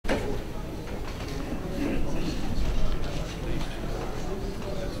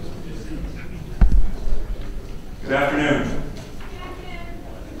Good afternoon.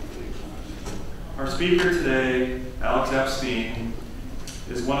 Our speaker today, Alex Epstein,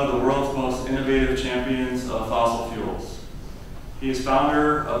 is one of the world's most innovative champions of fossil fuels. He is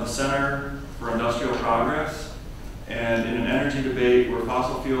founder of the Center for Industrial Progress, and in an energy debate where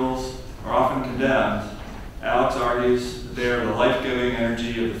fossil fuels are often condemned, Alex argues that they are the life-giving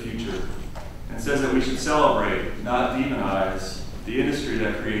energy of the future, and says that we should celebrate, not demonize, the industry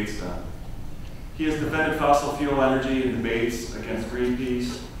that creates them. He has defended fossil fuel energy in debates against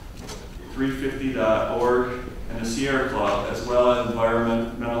Greenpeace, 350.org, and the Sierra Club, as well as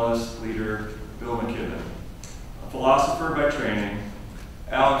environmentalist leader Bill McKibben. A philosopher by training,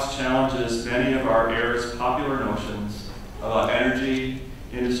 Alex challenges many of our era's popular notions about energy,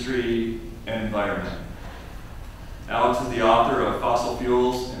 industry, and environment. Alex is the author of Fossil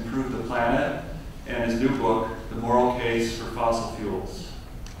Fuels Improve the Planet and his new book, The Moral Case for Fossil Fuels.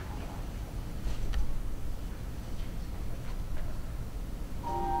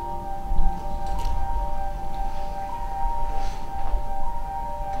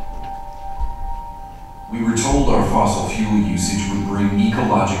 We were told our fossil fuel usage would bring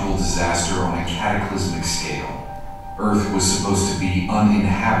ecological disaster on a cataclysmic scale. Earth was supposed to be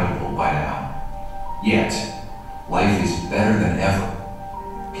uninhabitable by now. Yet, life is better than ever.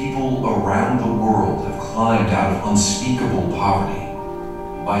 People around the world have climbed out of unspeakable poverty.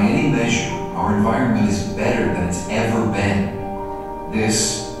 By any measure, our environment is better than it's ever been.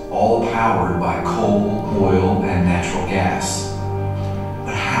 This, all powered by coal, oil, and natural gas.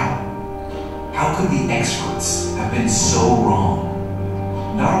 But how? How could the experts have been so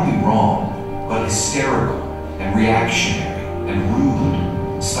wrong? Not only wrong, but hysterical and reactionary and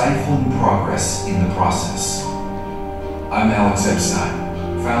rude, stifling progress in the process. I'm Alex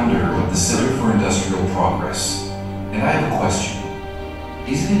Epstein, founder of the Center for Industrial Progress, and I have a question.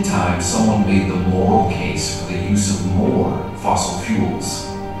 Isn't it time someone made the moral case for the use of more fossil fuels?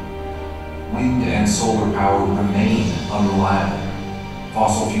 Wind and solar power remain unreliable.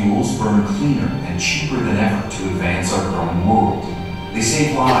 Fossil fuels burn cleaner and cheaper than ever to advance our growing world. They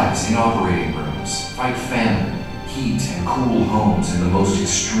save lives in operating rooms, fight famine, heat and cool homes in the most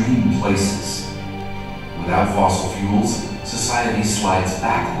extreme places. Without fossil fuels, society slides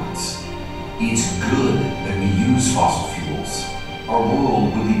backwards. It's good that we use fossil fuels. Our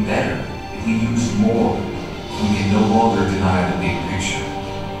world would be better if we used more. We can no longer deny the big picture,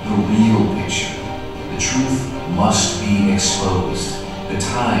 the real picture. The truth must be exposed. The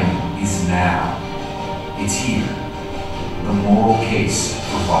time is now. It's here. The moral case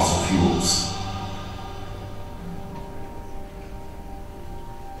for fossil fuels.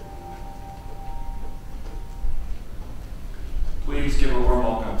 Please give a warm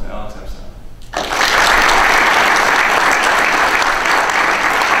welcome to Alex Epstein.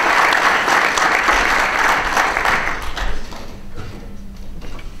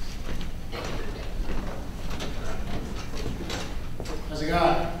 How's it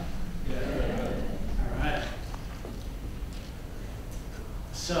going? Good. All right.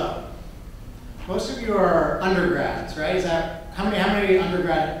 So, most of you are undergrads, right? Is that how many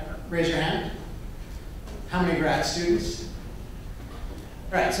undergrad? Raise your hand. How many grad students?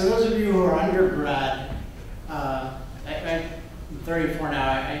 All right. So those of you who are undergrad, I'm 34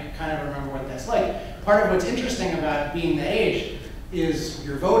 now. I kind of remember what that's like. Part of what's interesting about being the age is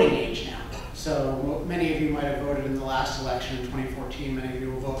your voting age now. So many of you might have voted in the last election in 2014. Many of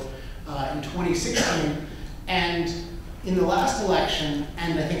you will vote in 2016. And in the last election,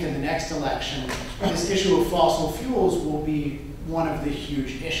 and I think in the next election, this issue of fossil fuels will be one of the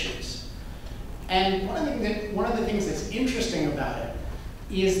huge issues. And one of the things that's interesting about it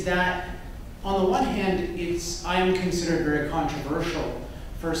is that, on the one hand, I am considered very controversial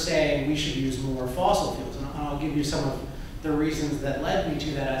for saying we should use more fossil fuels. And I'll give you some of the reasons that led me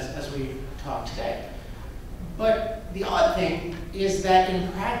to that as we talk today. But the odd thing is that in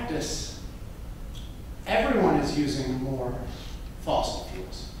practice, everyone is using more fossil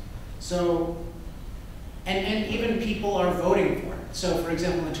fuels. So, and even people are voting for it. So for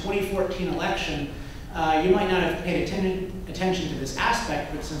example, in the 2014 election, you might not have paid attention to this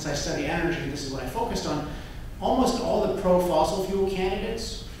aspect, but since I study energy, this is what I focused on. Almost all the pro-fossil fuel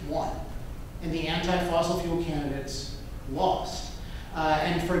candidates won, and the anti-fossil fuel candidates lost.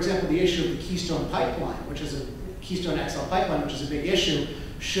 And for example, the issue of the Keystone Pipeline, which is a Keystone XL pipeline, which is a big issue,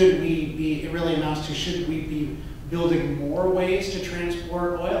 it really amounts to, should we be building more ways to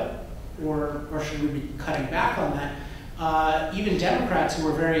transport oil, or should we be cutting back on that? Even Democrats who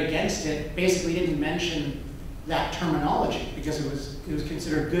were very against it basically didn't mention that terminology because it was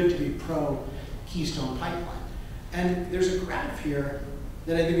considered good to be pro-Keystone Pipeline. And there's a graph here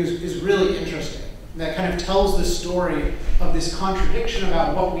that I think is really interesting. that kind of tells the story of this contradiction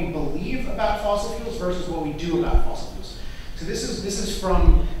about what we believe about fossil fuels versus what we do about fossil fuels. So this is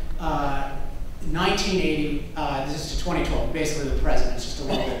from 1980, this is to 2012, basically the present. It's just a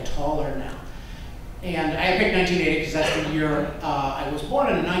little bit taller now. And I picked 1980 because that's the year I was born.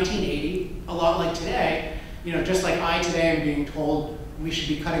 And in 1980, a lot like today, you know, just like I today am being told we should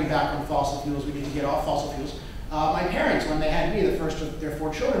be cutting back on fossil fuels, we need to get off fossil fuels. My parents, when they had me, the first of their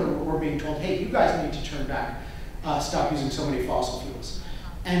 4 children, were being told, hey, you guys need to turn back, stop using so many fossil fuels.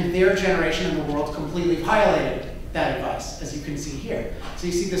 And their generation in the world completely violated that advice, as you can see here. So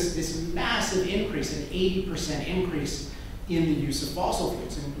you see this massive increase, an 80% increase in the use of fossil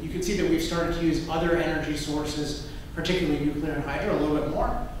fuels. And you can see that we've started to use other energy sources, particularly nuclear and hydro, a little bit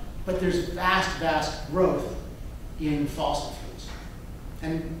more. But there's vast, vast growth in fossil fuels.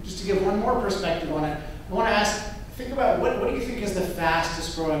 And just to give one more perspective on it, I want to ask, think about what do you think is the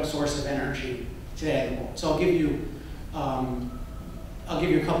fastest growing source of energy today in the world? So I'll give you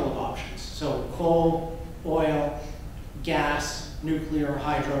a couple of options. So coal, oil, gas, nuclear,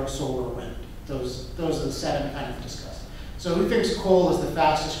 hydro, solar, wind. Those are the 7 kind of discussed. So who thinks coal is the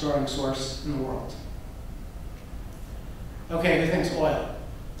fastest growing source in the world? Okay, who thinks oil?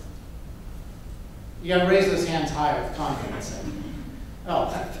 You gotta raise those hands high with confidence. Oh,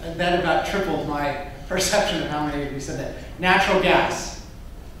 that about tripled my perception of how many of you said that. Natural gas.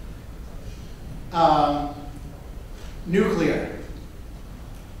 Nuclear.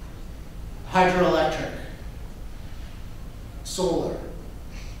 Hydroelectric. Solar.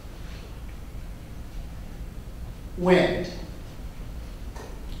 Wind.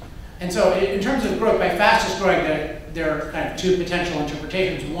 And so in terms of growth, by fastest growing, there are kind of 2 potential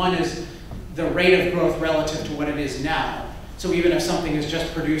interpretations. One is the rate of growth relative to what it is now. So even if something is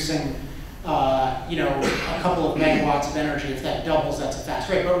just producing you know, a couple of megawatts of energy, if that doubles, that's a fast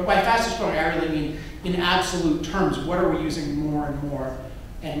rate. But by fastest growing, I really mean in absolute terms, what are we using more and more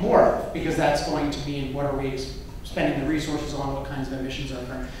and more of? Because that's going to mean what are we spending the resources on, what kinds of emissions are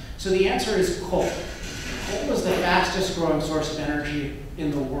occurring. So the answer is coal. Coal is the fastest growing source of energy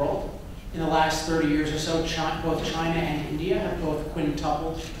in the world. In the last 30 years or so, both China and India have both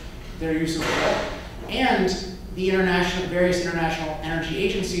quintupled their use of coal. And the various international energy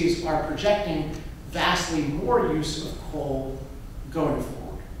agencies are projecting vastly more use of coal going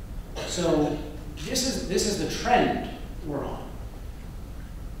forward. So this is the trend we're on.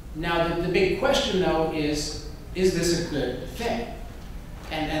 Now the big question though is this a good thing?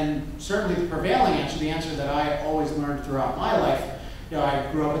 And certainly the prevailing answer, the answer that I always learned throughout my life, you know, I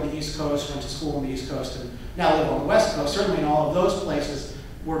grew up in the East Coast, went to school in the East Coast, and now live on the West Coast. Certainly in all of those places,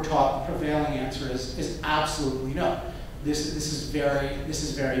 we're taught the prevailing answer is absolutely no. This is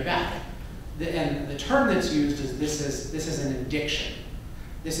very bad. And the term that's used is this is an addiction.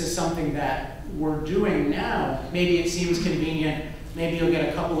 This is something that we're doing now. Maybe it seems convenient. Maybe you'll get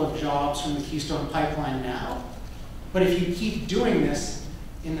a couple of jobs from the Keystone Pipeline now. But if you keep doing this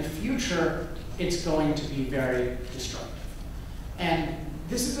in the future, it's going to be very destructive. And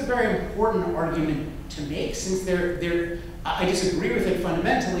this is a very important argument to make, since I disagree with it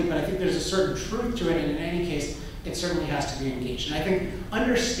fundamentally, but I think there's a certain truth to it, and in any case, it certainly has to be engaged. And I think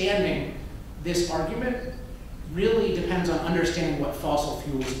understanding this argument really depends on understanding what fossil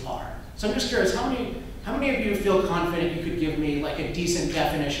fuels are. So I'm just curious, how many of you feel confident you could give me like a decent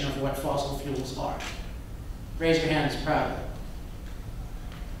definition of what fossil fuels are? Raise your hands proudly.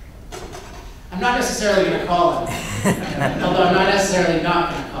 I'm not necessarily going to call on you, although I'm not necessarily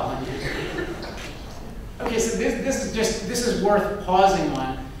not going to call on you. Okay, so this is worth pausing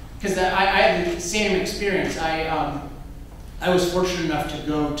on, because I had the same experience. I was fortunate enough to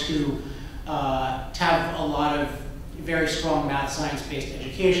go to have a lot of very strong math science-based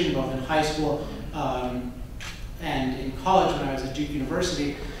education, both in high school and in college when I was at Duke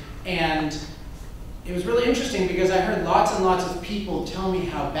University. And it was really interesting because I heard lots and lots of people tell me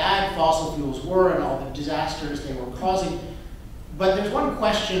how bad fossil fuels were and all the disasters they were causing. But there's one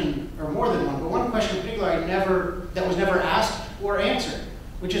question, or more than one, but one question in particular that was never asked or answered,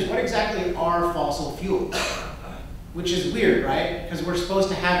 which is what exactly are fossil fuels? Which is weird, right? Because we're supposed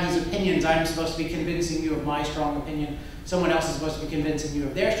to have these opinions. I'm supposed to be convincing you of my strong opinion. Someone else is supposed to be convincing you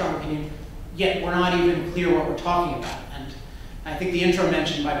of their strong opinion, yet we're not even clear what we're talking about. And I think the intro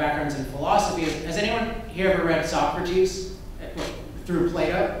mentioned my background's in philosophy. Has anyone here ever read Socrates through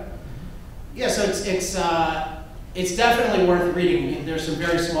Plato? Yeah, so it's definitely worth reading. There's some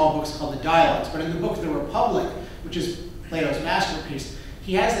very small books called the Dialogues, but in the book The Republic, which is Plato's masterpiece,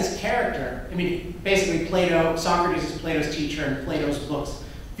 he has this character. I mean, basically Socrates is Plato's teacher, and Plato's books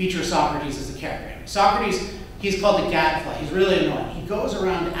feature Socrates as a character. Socrates, he's called the gadfly. He's really annoying. He goes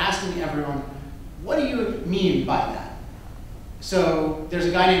around asking everyone what do you mean by that? So there's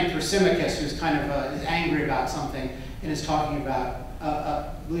a guy named Thrasymachus who's kind of is angry about something and is talking about,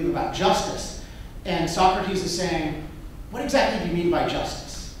 I believe, about justice. And Socrates is saying, what exactly do you mean by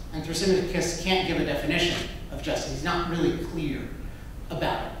justice? And Thrasymachus can't give a definition of justice. He's not really clear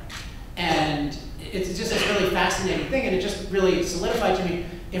about it. And it's just this really fascinating thing, and it just really solidified to me,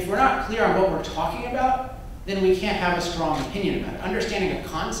 if we're not clear on what we're talking about, then we can't have a strong opinion about it. Understanding a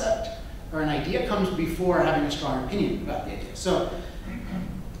concept or an idea comes before having a strong opinion about the idea. So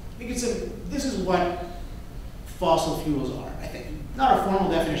I think this is what fossil fuels are, I think. Not a formal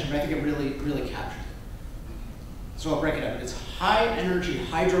definition, but I think it really, really captures it. So I'll break it up. It's high energy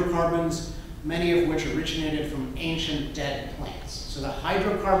hydrocarbons, many of which originated from ancient dead plants. So the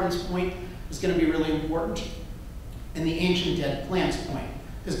hydrocarbons point is going to be really important, and the ancient dead plants point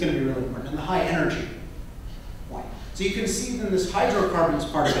is going to be really important, and the high energy point. So you can see then this hydrocarbons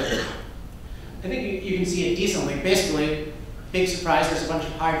part of it. I think you can see it decently. Basically, big surprise, there's a bunch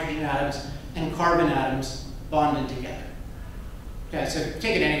of hydrogen atoms and carbon atoms bonded together. Okay, so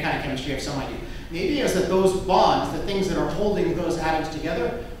take it any kind of chemistry, you have some idea. The idea is that those bonds, the things that are holding those atoms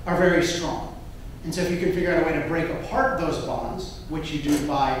together, are very strong. And so if you can figure out a way to break apart those bonds, which you do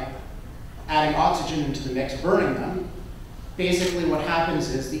by adding oxygen into the mix, burning them, basically what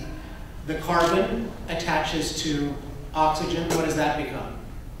happens is the carbon attaches to oxygen. What does that become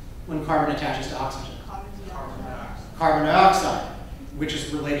when carbon attaches to oxygen? Carbon dioxide, which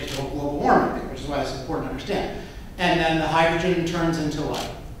is related to global warming, which is why it's important to understand. And then the hydrogen turns into what?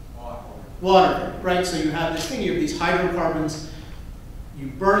 Water, right? So you have this thing, you have these hydrocarbons, you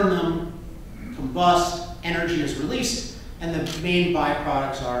burn them, combust, energy is released, and the main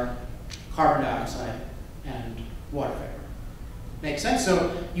byproducts are carbon dioxide and water vapor. Make sense?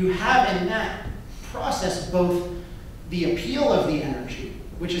 So you have in that process both the appeal of the energy,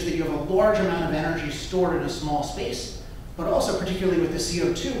 which is that you have a large amount of energy stored in a small space, but also particularly with the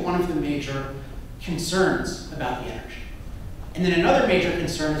CO2, one of the major concerns about the energy. And then another major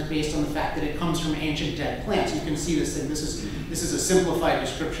concern is based on the fact that it comes from ancient dead plants. You can see this thing. This is a simplified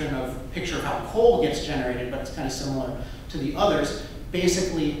description of picture of how coal gets generated, but it's kind of similar to the others.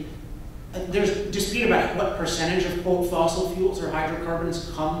 Basically, there's dispute about what percentage of quote fossil fuels or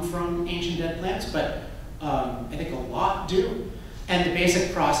hydrocarbons come from ancient dead plants, but I think a lot do. And the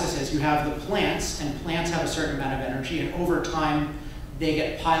basic process is you have the plants, and plants have a certain amount of energy, and over time they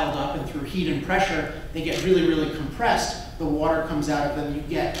get piled up, and through heat and pressure, they get really, really compressed. The water comes out of them, you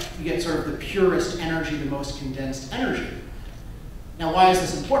get sort of the purest energy, the most condensed energy. Now, why is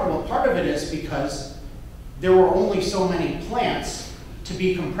this important? Well, part of it is because there were only so many plants to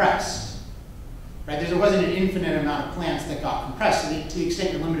be compressed, right? There wasn't an infinite amount of plants that got compressed. So to the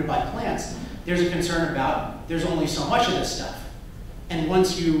extent you're limited by plants, there's a concern about there's only so much of this stuff. And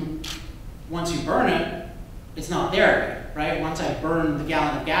once you burn it, it's not there, right? Once I burn the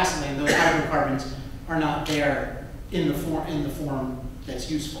gallon of gasoline, those hydrocarbons are not there in the form that's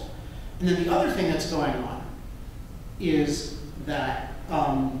useful. And then the other thing that's going on is that,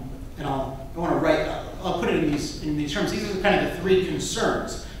 and I'll put it in these terms. These are kind of the three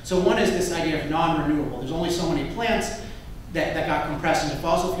concerns. So one is this idea of non-renewable. There's only so many plants that got compressed into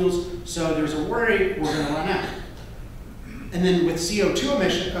fossil fuels, so there's a worry we're going to run out. And then with CO2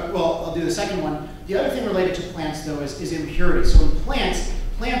 emission, well, I'll do the second one. The other thing related to plants, though, is impurity. So in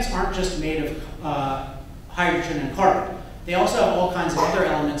plants aren't just made of hydrogen and carbon. They also have all kinds of other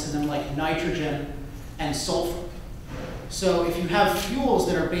elements in them, like nitrogen and sulfur. So if you have fuels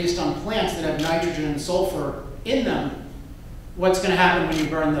that are based on plants that have nitrogen and sulfur in them, what's going to happen when you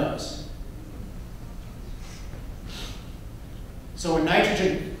burn those? So when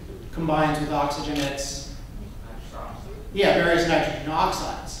nitrogen combines with oxygen, it's various nitrogen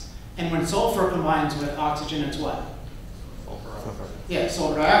oxides. And when sulfur combines with oxygen, it's what? Sulfur. Yeah,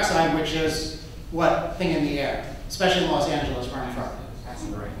 sulfur dioxide, which is what thing in the air, especially in Los Angeles, where I'm from.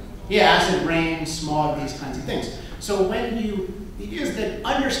 Acid rain. Yeah, acid rain, smog, these kinds of things. So when the idea is that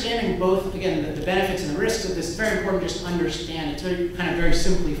understanding both, again, the benefits and the risks of this is very important just to understand. It kind of very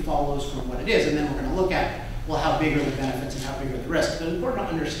simply follows from what it is, and then we're going to look at, well, how big are the benefits and how big are the risks. But it's important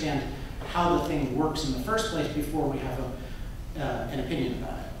to understand how the thing works in the first place before we have an opinion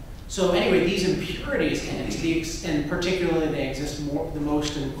about it. So anyway, these impurities in it, and particularly they exist the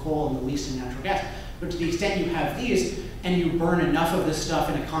most in coal and the least in natural gas, but to the extent you have these and you burn enough of this stuff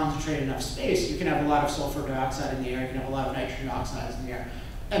in a concentrated enough space, you can have a lot of sulfur dioxide in the air, you can have a lot of nitrogen oxides in the air,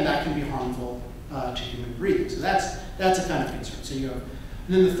 and that can be harmful to human breathing. So that's a kind of concern. So you have,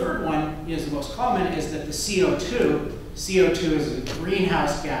 and then the third one is the most common, is that the CO2 is a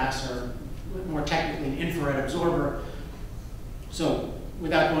greenhouse gas, or more technically an infrared absorber. So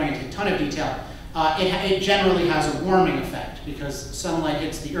without going into a ton of detail, It generally has a warming effect because sunlight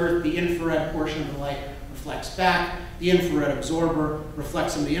hits the earth, the infrared portion of the light reflects back, the infrared absorber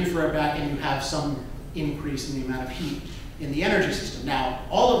reflects some of the infrared back, and you have some increase in the amount of heat in the energy system. Now,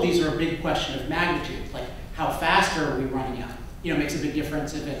 all of these are a big question of magnitude, like how fast are we running out? It makes a big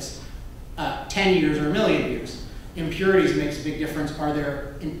difference if it's 10 years or a million years. Impurities makes a big difference. Are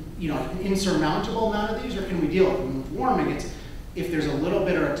there an insurmountable amount of these, or can we deal with them? With warming, it's if there's a little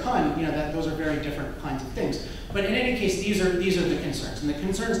bit or a ton, those are very different kinds of things. But in any case, these are the concerns. And the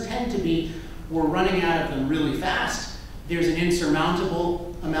concerns tend to be we're running out of them really fast. There's an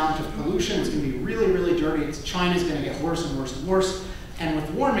insurmountable amount of pollution. It's going to be really, really dirty. China's going to get worse and worse and worse. And with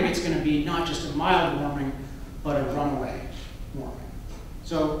warming, it's going to be not just a mild warming, but a runaway warming.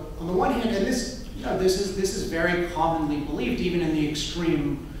 So on the one hand, and this is very commonly believed, even in the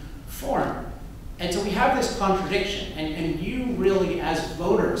extreme form. And so we have this contradiction, and you really, as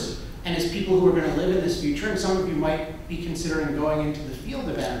voters, and as people who are going to live in this future, and some of you might be considering going into the field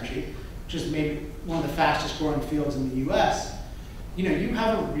of energy, which is maybe one of the fastest growing fields in the US, you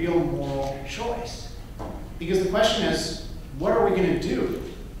have a real moral choice. Because the question is, what are we going to do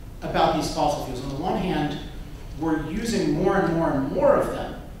about these fossil fuels? On the one hand, we're using more and more and more of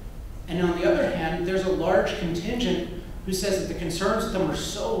them. And on the other hand, there's a large contingent who says that the concerns with them are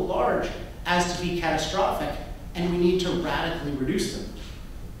so large as to be catastrophic, and we need to radically reduce them.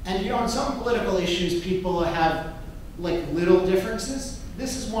 And on some political issues, people have little differences.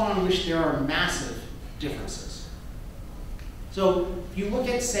 This is one on which there are massive differences. So if you look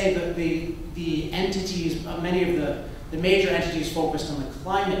at, say, the entities, many of the major entities focused on the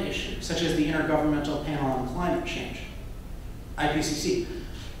climate issue, such as the Intergovernmental Panel on Climate Change, IPCC,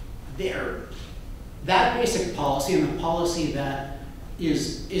 that basic policy and the policy that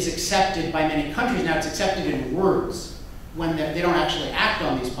is accepted by many countries. Now, it's accepted in words when they don't actually act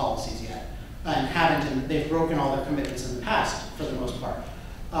on these policies yet, and haven't, and they've broken all their commitments in the past for the most part.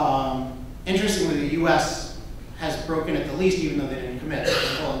 Interestingly, the US has broken it the least, even though they didn't commit.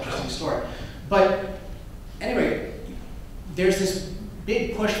 It's a whole interesting story. But anyway, there's this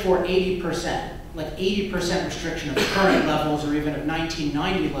big push for 80%, like 80% restriction of current levels, or even of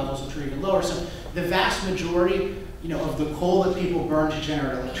 1990 levels, which are even lower. So the vast majority of the coal that people burn to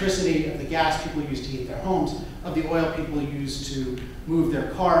generate electricity, of the gas people use to heat their homes, of the oil people use to move their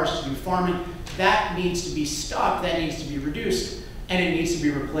cars, to do farming, that needs to be stopped, that needs to be reduced, and it needs to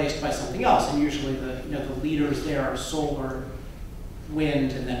be replaced by something else. And usually the leaders there are solar,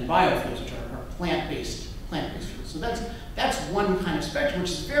 wind, and then biofuels, which are plant-based fuels. So that's one kind of spectrum,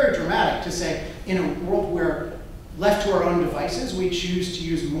 which is very dramatic to say in a world where left to our own devices, we choose to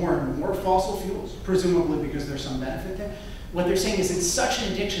use more and more fossil fuels, presumably because there's some benefit there. What they're saying is it's such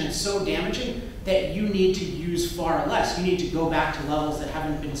an addiction, it's so damaging, that you need to use far less. You need to go back to levels that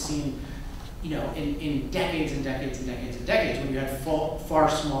haven't been seen in decades and decades and decades and decades, when you had far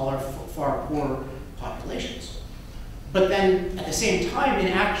smaller, far poorer populations. But then, at the same time, in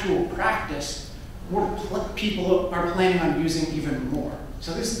actual practice, people are planning on using even more.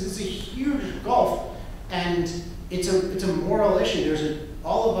 So this is a huge gulf, and it's a moral issue.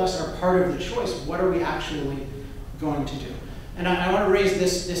 All of us are part of the choice. What are we actually going to do? And I want to raise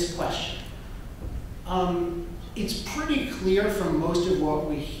this question. It's pretty clear from most of what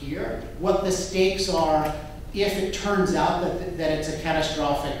we hear what the stakes are if it turns out that it's a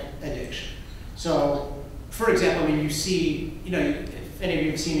catastrophic addiction. So, for example, you see, if any of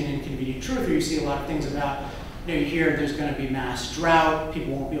you have seen An Inconvenient Truth, or you see a lot of things about, you hear there's going to be mass drought,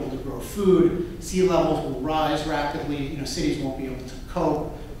 people won't be able to grow food, sea levels will rise rapidly, cities won't be able to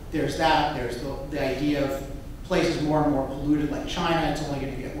cope. There's that. There's the idea of places more and more polluted, like China. It's only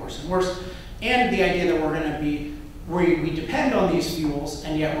going to get worse and worse. And the idea that we're going to be, we depend on these fuels,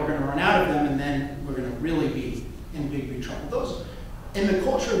 and yet we're going to run out of them, and then we're going to really be in big, big trouble. In the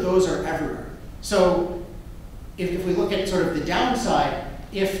culture, those are everywhere. So if we look at sort of the downside,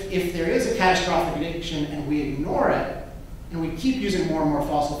 if there is a catastrophic addiction and we ignore it, and we keep using more and more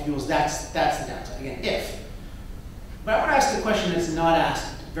fossil fuels, that's the downside. Again, if. But I want to ask the question that's not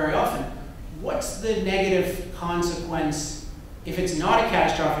asked very often. What's the negative consequence if it's not a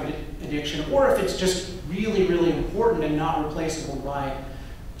catastrophic addiction, or if it's just really, really important and not replaceable by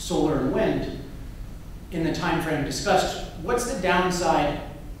solar and wind in the time frame discussed? What's the downside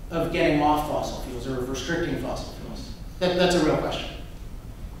of getting off fossil fuels or of restricting fossil fuels? That's a real question.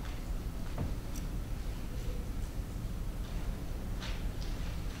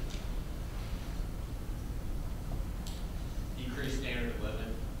 Decreased standard of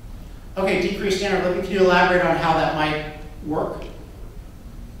living. Okay, decreased standard of living. Can you elaborate on how that might work?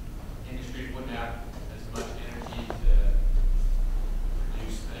 Industries wouldn't have as much energy to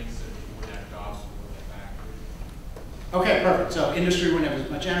produce things, so people wouldn't have jobs Okay, perfect. So industry wouldn't have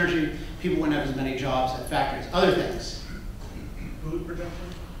as much energy, people wouldn't have as many jobs at factories. Other things? Food production.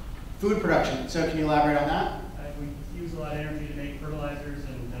 Food production. So can you elaborate on that? We use a lot of energy to make fertilizers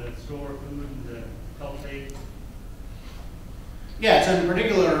and to store food and to cultivate. Yeah, so in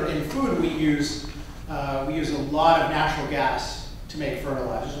particular in food we use a lot of natural gas to make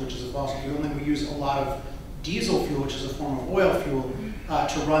fertilizers, which is a fossil fuel, and then we use a lot of diesel fuel, which is a form of oil fuel,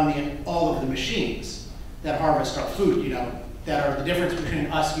 to run all of the machines that harvest our food, that are the difference between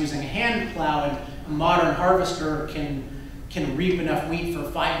us using a hand plow and a modern harvester can reap enough wheat for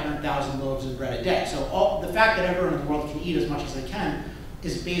 500,000 loaves of bread a day. So the fact that everyone in the world can eat as much as they can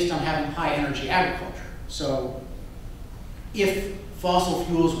is based on having high energy agriculture. So if fossil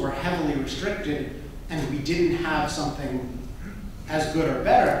fuels were heavily restricted and we didn't have something as good or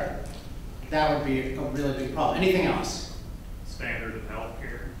better, that would be a really big problem. Anything else? Standard of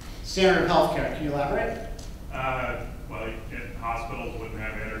healthcare. Standard of healthcare, can you elaborate? Well, hospitals wouldn't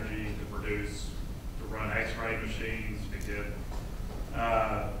have energy to run x-ray machines to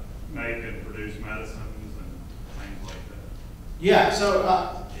make and produce medicines and things like that. Yeah,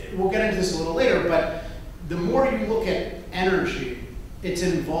 so we'll get into this a little later, but the more you look at energy, it's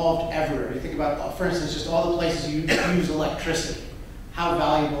involved everywhere. You think about, for instance, just all the places you use electricity, how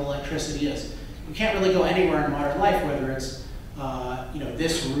valuable electricity is. You can't really go anywhere in modern life, whether it's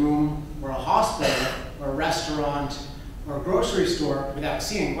this room or a hospital or a restaurant or a grocery store, without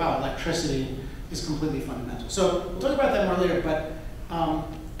seeing, wow, electricity is completely fundamental. So we'll talk about that more later, but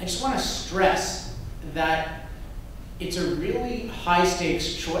I just want to stress that it's a really high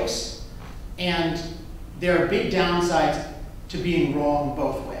stakes choice, and there are big downsides to being wrong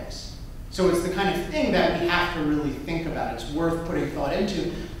both ways. So it's the kind of thing that we have to really think about. It's worth putting thought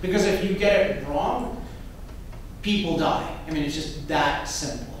into, because if you get it wrong, people die. I mean, it's just that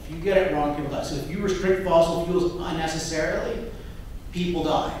simple. If you get it wrong, people die. So if you restrict fossil fuels unnecessarily, people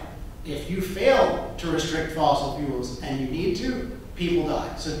die. If you fail to restrict fossil fuels and you need to, people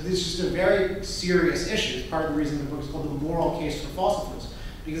die. So this is just a very serious issue. It's part of the reason the book is called The Moral Case for Fossil Fuels,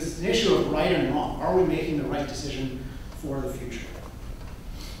 because it's an issue of right and wrong. Are we making the right decision for the future?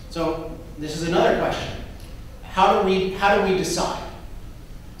 So this is another question. How do we decide?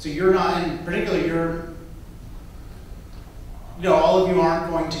 So you're not, in particular, all of you aren't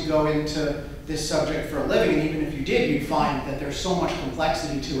going to go into this subject for a living, and even if you did, you'd find that there's so much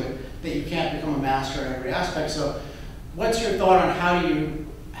complexity to it that you can't become a master at every aspect. So what's your thought on how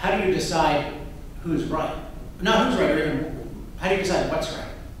do you decide who's right? Not who's right, or even how do you decide what's right?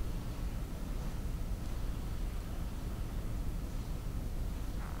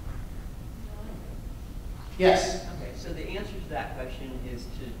 Yes? Okay, so the answer to that question is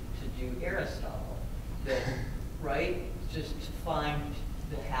to do Aristotle, that, right? Just to find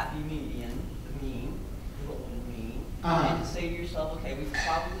the happy median, the mean, the golden mean, and to say to yourself, okay, we've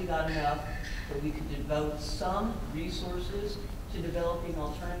probably got enough that we could devote some resources to developing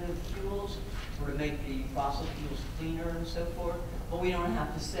alternative fuels or to make the fossil fuels cleaner and so forth, but we don't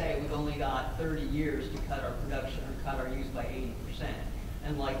have to say we've only got 30 years to cut our production or cut our use by 80%.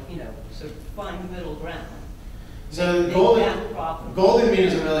 And so find the middle ground. So golden mean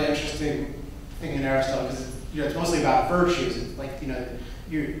is a really interesting thing in Aristotle, because it's mostly about virtues. It's like,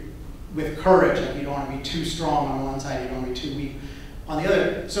 you with courage, like you don't want to be too strong on one side, you don't want to be too weak on the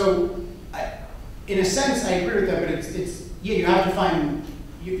other. So in a sense, I agree with that, but you have to find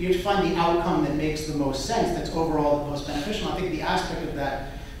the outcome that makes the most sense, that's overall the most beneficial. I think the aspect of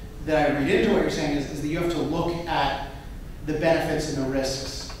that I read into what you're saying is that you have to look at the benefits and the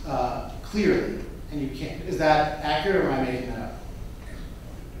risks clearly, and you can't. Is that accurate, or am I making that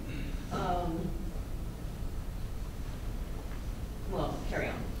up? Well, carry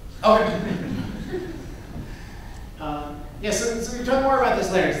on. Okay. So we talk more about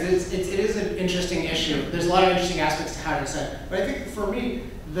this later. It is an interesting issue. There's a lot of interesting aspects to how to decide. But I think for me,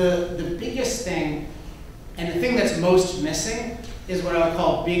 the biggest thing, and the thing that's most missing, is what I would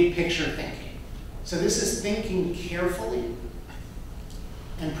call big picture thinking. So this is thinking carefully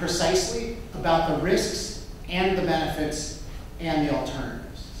and precisely about the risks and the benefits and the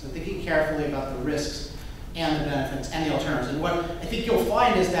alternatives. So thinking carefully about the risks and the benefits and the alternatives. And what I think you'll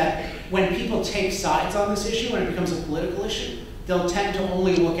find is that when people take sides on this issue, when it becomes a political issue, they'll tend to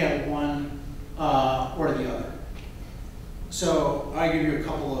only look at one or the other. So I'll give you a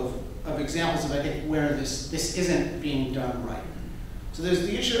couple of examples of, I think, where this isn't being done right. So there's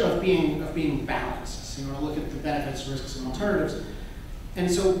the issue of being balanced. So you want to look at the benefits, risks, and alternatives. And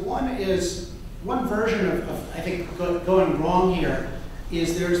so one version of I think, going wrong here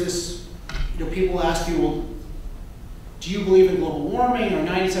is there's this, people ask you, well, do you believe in global warming? Or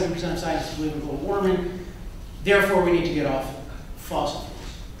 97% of scientists believe in global warming. therefore we need to get off fossil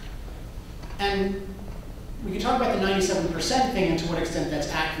fuels. And we can talk about the 97% thing and to what extent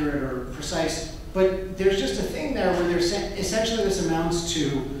that's accurate or precise, but there's just a thing there where there's essentially this amounts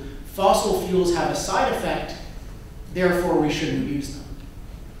to fossil fuels have a side effect, therefore we shouldn't use them.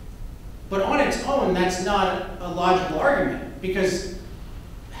 But on its own, that's not a logical argument, because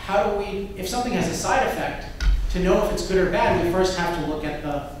how do we, if something has a side effect, to know if it's good or bad, we first have to look at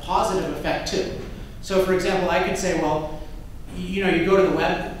the positive effect too. So for example, I could say, well, you go to the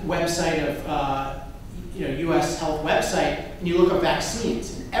website of US health website, and you look up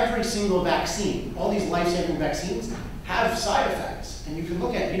vaccines, and every single vaccine, all these life-saving vaccines, have side effects. And you can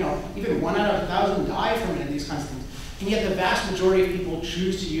look at, even 1 out of 1,000 die from it and these kinds of things. And yet the vast majority of people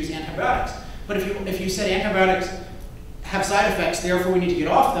choose to use antibiotics. But if you said antibiotics have side effects, therefore we need to get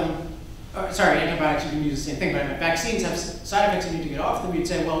off them, sorry, antibiotics, you can use the same thing, but vaccines have side effects, you need to get off them, you'd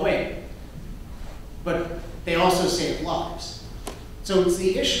say, well, wait, but they also save lives. So it's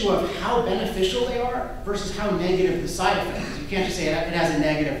the issue of how beneficial they are versus how negative the side effect is. You can't just say it has a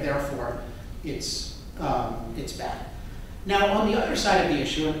negative, therefore it's bad. Now, on the other side of the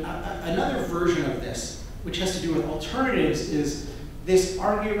issue, another version of this, which has to do with alternatives, is this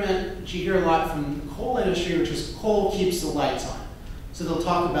argument which you hear a lot from the coal industry, which is coal keeps the lights on. So they'll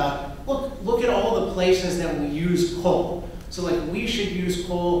talk about, look at all the places that we use coal. So like we should use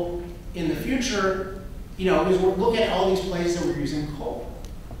coal in the future, because look at all these places that we're using coal.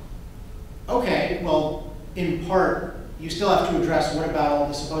 Okay, well, in part, you still have to address what about all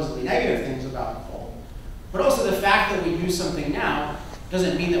the supposedly negative things about coal. But also the fact that we use something now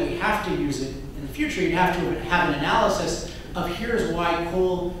doesn't mean that we have to use it in the future. You have to have an analysis of here's why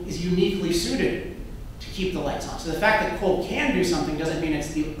coal is uniquely suited to keep the lights on. So the fact that coal can do something doesn't mean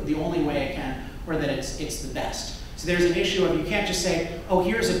it's the only way it can, or that it's the best. So there's an issue of you can't just say, oh,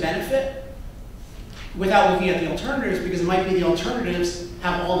 here's a benefit, without looking at the alternatives, because it might be the alternatives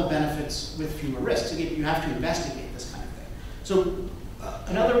have all the benefits with fewer risks. Again, you have to investigate this kind of thing. So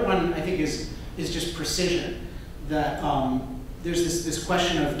another one I think is just precision. That there's this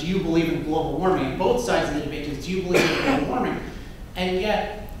question of, do you believe in global warming? And both sides of the debate is, do you believe in global warming? And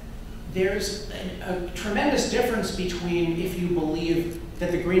yet there's a tremendous difference between if you believe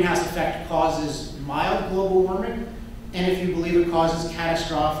that the greenhouse effect causes mild global warming and if you believe it causes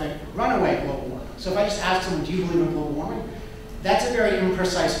catastrophic runaway global warming. So if I just ask someone, do you believe in global warming? That's a very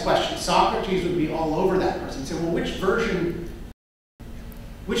imprecise question. Socrates would be all over that person. Say, well, which version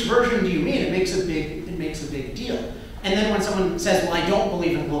do you mean? It makes a big deal. And then when someone says, well, I don't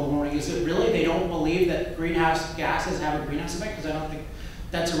believe in global warming, is it really they don't believe that greenhouse gases have a greenhouse effect? Because I don't think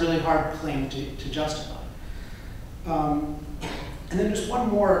that's a really hard claim to justify. And then there's one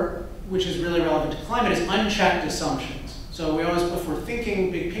more, which is really relevant to climate, is unchecked assumptions. So we always, if we're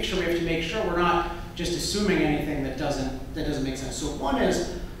thinking big picture, we have to make sure we're not just assuming anything that doesn't make sense. So one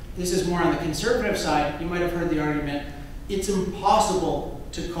is, this is more on the conservative side, you might have heard the argument, it's impossible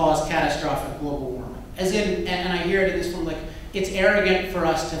to cause catastrophic global warming. As in, and I hear it in this form, like, it's arrogant for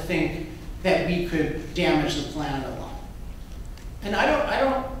us to think that we could damage the planet a lot. And I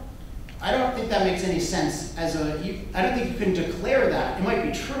don't think that makes any sense I don't think you can declare that. It might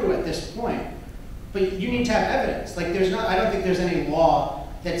be true at this point, but you need to have evidence. Like I don't think there's any law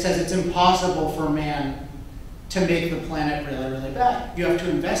that says it's impossible for man to make the planet really, really bad. You have to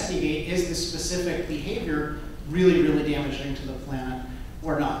investigate, is this specific behavior really, really damaging to the planet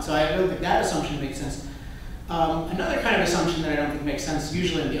or not? So I don't think that assumption makes sense. Another kind of assumption that I don't think makes sense,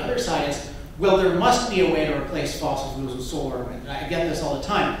 usually on the other side, is, well, there must be a way to replace fossil fuels with solar and wind. I get this all the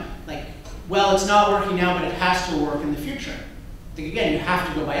time. Like, well, it's not working now, but it has to work in the future. I think, again, you have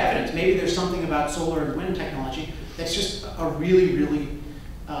to go by evidence. Maybe there's something about solar and wind technology that's just a really, really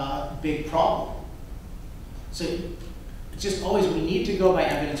big problem. So it's just always, we need to go by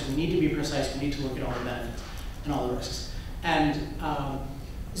evidence, we need to be precise, we need to look at all the benefits and all the risks. And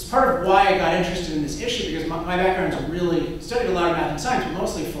it's part of why I got interested in this issue, because my background is really studied a lot of math and science, but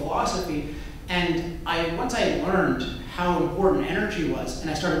mostly philosophy. And once I learned how important energy was, and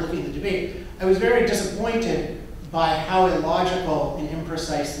I started looking at the debate, I was very disappointed by how illogical and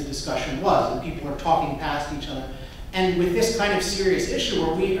imprecise the discussion was, and people are talking past each other. And with this kind of serious issue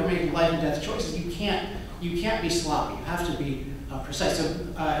where we are making life and death choices, you can't be sloppy. You have to be precise. So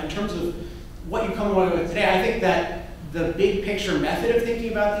in terms of what you come away with today, I think that the big picture method of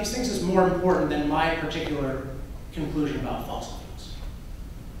thinking about these things is more important than my particular conclusion about fossil fuels.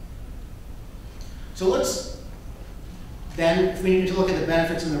 So let's then, if we need to look at the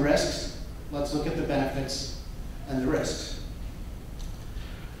benefits and the risks, let's look at the benefits and the risks.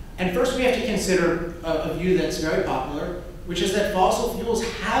 And first we have to consider a view that's very popular, which is that fossil fuels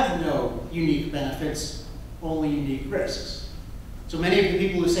have no unique benefits only unique risks. So many of the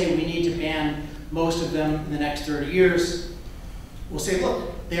people who say we need to ban most of them in the next 30 years will say,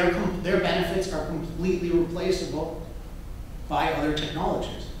 look, their benefits are completely replaceable by other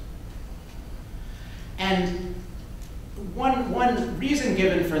technologies. And one reason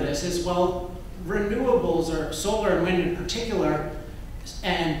given for this is, well, renewables, or solar and wind in particular,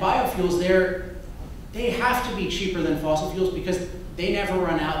 and biofuels, they have to be cheaper than fossil fuels because they never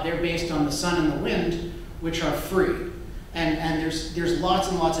run out. They're based on the sun and the wind, which are free. And there's lots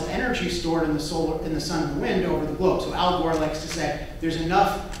and lots of energy stored in the sun and the wind over the globe. So Al Gore likes to say there's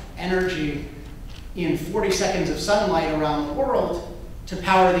enough energy in 40 seconds of sunlight around the world to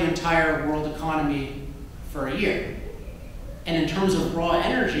power the entire world economy for a year. And in terms of raw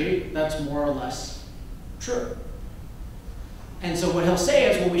energy, that's more or less true. And so what he'll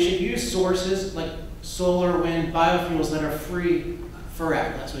say is, well, we should use sources like solar, wind, biofuels that are free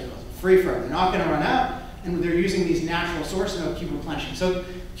forever. That's what he calls it, free forever. They're not going to run out, and they're using these natural sources and they'll keep replenishing. So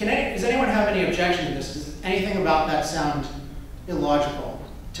does anyone have any objection to this? Does anything about that sound illogical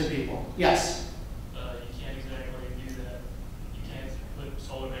to people? Yes? You can't exactly do that. You can't put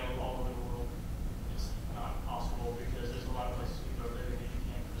solar panels all over the world. It's not possible because there's a lot of places people are living that you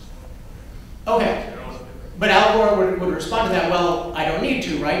can't put solar. Okay. But Al Gore would respond to that, well, I don't need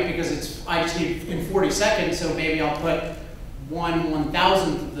to, right? Because I just need in 40 seconds, so maybe I'll put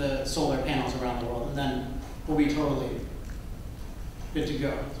 1/1000th of the solar panels around the world, and then we'll be totally good to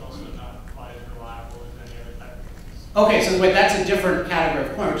go. It's also not quite as reliable as any other type of things. Okay, so wait, that's a different category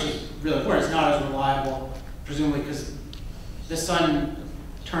of point, which is really important. It's not as reliable, presumably, because the sun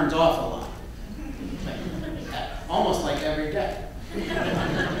turns off a lot. Almost like every day.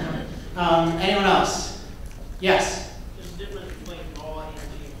 Anyone else? Yes? There's a difference between raw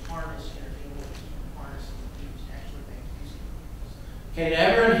energy and harness energy, and what you harness and use actually make use of. Okay, did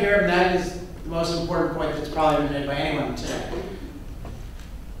everyone hear? That is the most important point that's probably been made by anyone today.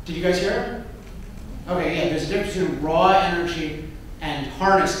 Did you guys hear him? Okay, yeah, there's a difference between raw energy and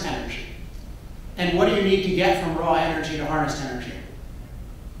harnessed energy. And what do you need to get from raw energy to harnessed energy?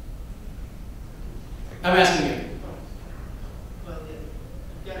 I'm asking you. Well,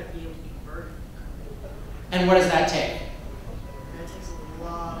 you've got to be able to convert it. And what does that take? That takes a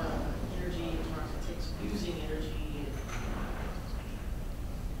lot of energy, it takes using energy, and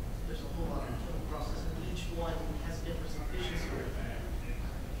there's a whole lot of chemical process, and each one has a different efficiency.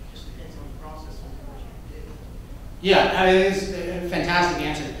 It just depends on the process and what you do. Yeah, I mean, it's a fantastic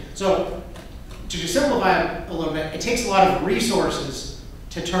answer. So, to just simplify it a little bit, it takes a lot of resources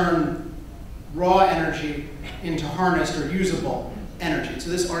to turn raw energy into harnessed or usable energy. So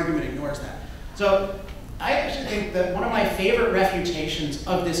this argument ignores that. So I actually think that one of my favorite refutations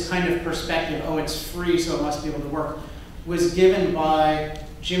of this kind of perspective, oh, it's free, so it must be able to work, was given by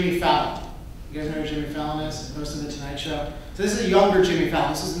Jimmy Fallon. You guys know who Jimmy Fallon is? Host of The Tonight Show. So this is a younger Jimmy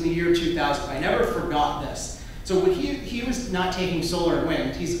Fallon. This is in the year 2000. I never forgot this. So when he was not taking solar and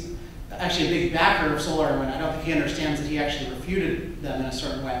wind. He's actually a big backer of solar and wind. I don't think he understands that he actually refuted them in a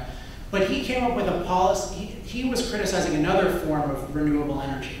certain way. But he came up with a policy. He was criticizing another form of renewable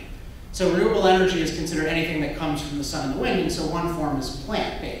energy. So renewable energy is considered anything that comes from the sun and the wind, and so one form is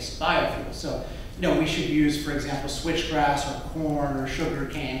plant-based, biofuel. So, we should use, for example, switchgrass or corn or sugar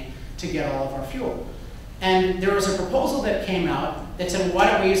cane to get all of our fuel. And there was a proposal that came out that said, well,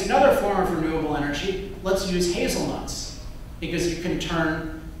 why don't we use another form of renewable energy? Let's use hazelnuts, because you can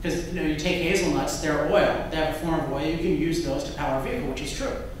turn, because you take hazelnuts, they're oil, they have a form of oil, you can use those to power a vehicle, which is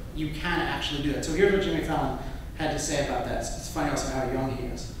true. You can actually do that. So here's what Jimmy Fallon had to say about that. It's funny also how young he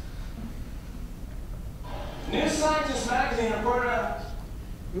is. New Scientist magazine reported on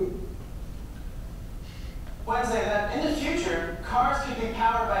Wednesday that in the future, cars could be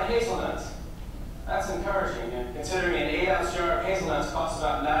powered by hazelnuts. That's encouraging, considering an 8-ounce jar of hazelnuts costs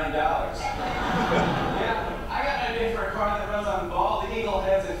about $9. Yeah, I got an idea for a car that runs on bald eagle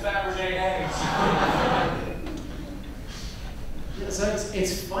heads and Fabergé eggs. So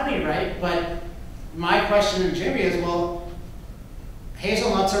it's funny, right? But my question to Jimmy is, well,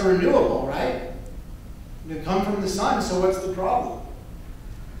 hazelnuts are renewable, right? They come from the sun, so what's the problem?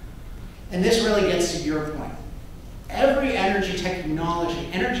 And this really gets to your point. Every energy technology,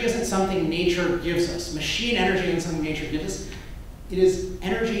 energy isn't something nature gives us. Machine energy isn't something nature gives us. It is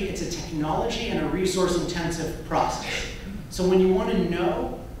energy, it's a technology and a resource-intensive process. So when you want to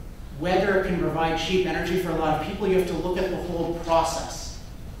know whether it can provide cheap energy for a lot of people, you have to look at the whole process.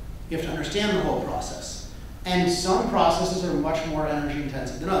 You have to understand the whole process. And some processes are much more energy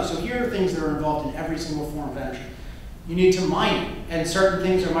intensive than others. So here are things that are involved in every single form of energy. You need to mine it, and certain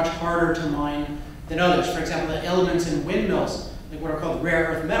things are much harder to mine than others. For example, the elements in windmills, like what are called rare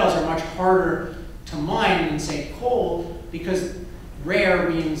earth metals, are much harder to mine than, say, coal, because rare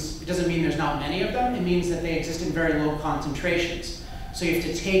means, it doesn't mean there's not many of them, it means that they exist in very low concentrations. So you have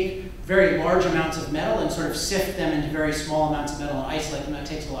to take very large amounts of metal and sort of sift them into very small amounts of metal and isolate them. That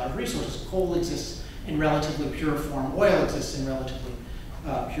takes a lot of resources. Coal exists in relatively pure form. Oil exists in relatively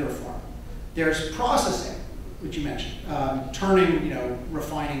pure form. There's processing, which you mentioned, turning,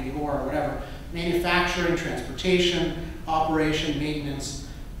 refining the ore or whatever, manufacturing, transportation, operation, maintenance,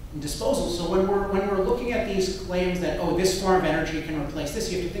 and disposal. So when we're looking at these claims that, oh, this form of energy can replace this,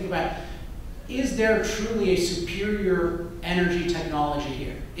 you have to think about, is there truly a superior energy technology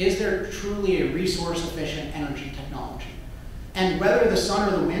here? Is there truly a resource-efficient energy technology? And whether the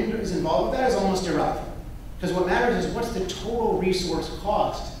sun or the wind is involved with that is almost irrelevant. Because what matters is what's the total resource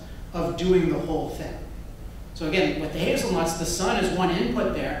cost of doing the whole thing. So again, with the hazelnuts, the sun is one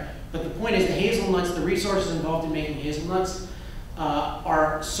input there, but the point is the hazelnuts, the resources involved in making hazelnuts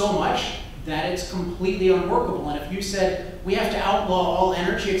are so much that it's completely unworkable. And if you said, we have to outlaw all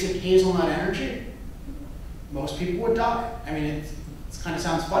energy except hazelnut energy, most people would die. I mean, it kind of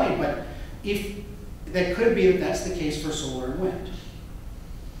sounds funny, but if that could be that that's the case for solar and wind.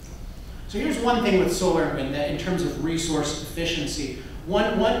 So here's one thing with solar and wind, that in terms of resource efficiency,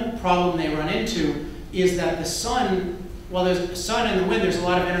 one problem they run into is that the sun, while there's the sun and the wind, there's a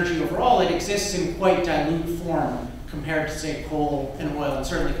lot of energy overall, it exists in quite dilute form compared to, say, coal and oil, and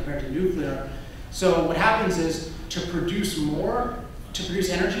certainly compared to nuclear. So what happens is, to produce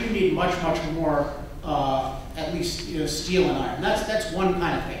energy, you need much, much more, at least steel and iron. That's one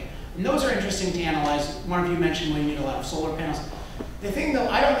kind of thing. And those are interesting to analyze. One of you mentioned we need a lot of solar panels. The thing, though,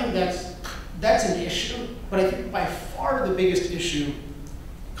 I don't think that's an issue, but I think by far the biggest issue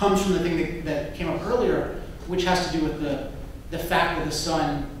comes from the thing that came up earlier, which has to do with the fact that the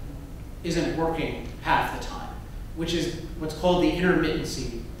sun isn't working half the time, which is what's called the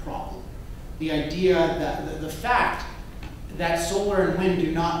intermittency problem. The idea that the fact that solar and wind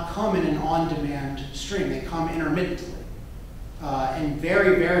do not come in an on-demand stream. They come intermittently and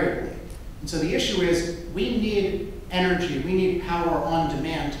very variably. And so the issue is, we need energy, we need power on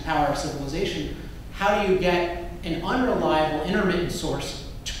demand to power our civilization. How do you get an unreliable intermittent source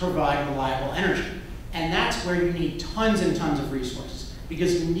to provide reliable energy? And that's where you need tons and tons of resources.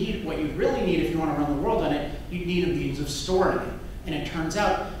 Because you need, what you really need if you want to run the world on it, you need a means of storing it. And it turns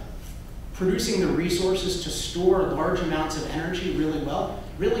out, producing the resources to store large amounts of energy really well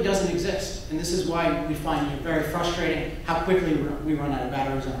really doesn't exist. And this is why we find it very frustrating how quickly we run out of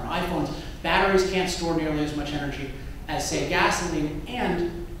batteries on our iPhones. Batteries can't store nearly as much energy as, say, gasoline,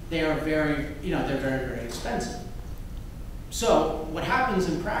 and they are very, they're very, very expensive. So what happens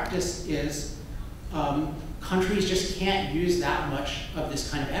in practice is countries just can't use that much of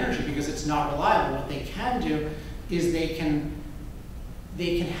this kind of energy because it's not reliable. What they can do is they can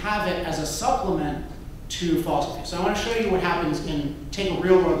have it as a supplement to fossil fuels. So I want to show you what happens take a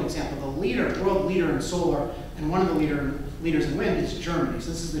real world example. The world leader in solar and one of the leaders in wind is Germany.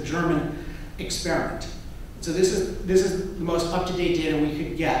 So this is the German experiment. So this is the most up-to-date data we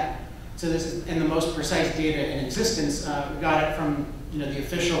could get. So this is and the most precise data in existence. We got it from the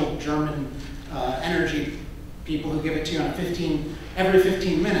official German energy people who give it to you on every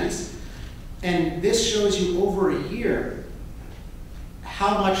 15 minutes. And this shows you over a year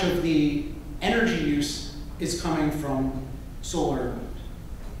how much of the energy use is coming from solar and wind.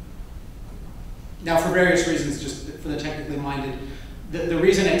 Now, for various reasons, just for the technically minded, the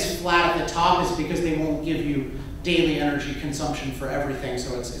reason it's flat at the top is because they won't give you daily energy consumption for everything,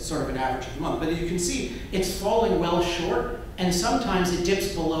 so it's sort of an average of the month. But as you can see, it's falling well short, and sometimes it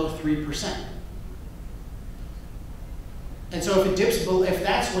dips below 3%. And so if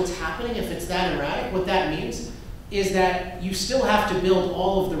that's what's happening, if it's that erratic, what that means is that you still have to build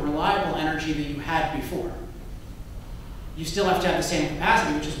all of the reliable energy that you had before. You still have to have the same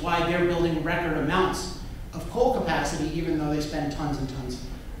capacity, which is why they're building record amounts of coal capacity, even though they spend tons and tons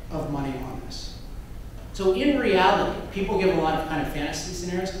of money on this. So in reality, people give a lot of kind of fantasy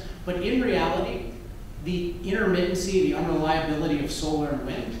scenarios, but in reality, the intermittency, the unreliability of solar and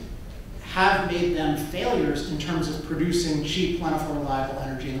wind have made them failures in terms of producing cheap, plentiful, reliable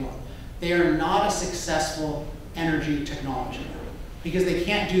energy in the world. They are not a successful energy technology because they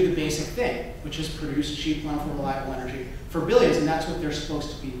can't do the basic thing, which is produce cheap, plentiful, reliable energy for billions, and that's what they're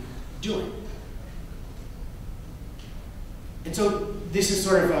supposed to be doing. And so this is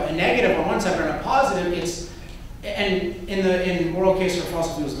sort of a negative on one side, but on a positive, and in Moral Case for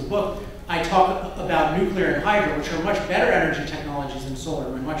Fossil Fuels, the book, I talk about nuclear and hydro, which are much better energy technologies than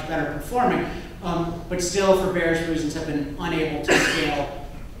solar and much better performing, but still, for various reasons, have been unable to scale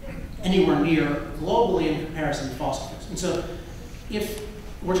anywhere near globally in comparison to fossil fuels. And so if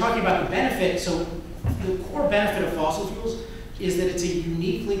we're talking about the benefit. So the core benefit of fossil fuels is that it's a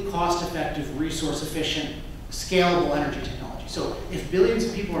uniquely cost-effective, resource-efficient, scalable energy technology. So if billions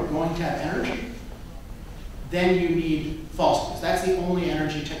of people are going to have energy, then you need fossil fuels. That's the only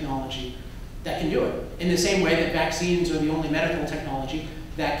energy technology that can do it. In the same way that vaccines are the only medical technology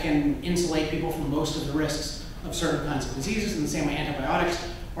that can insulate people from most of the risks of certain kinds of diseases, in the same way antibiotics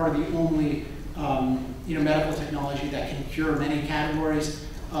are the only medical technology that can cure many categories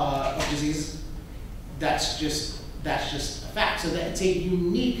of diseases. That's just a fact. So that it's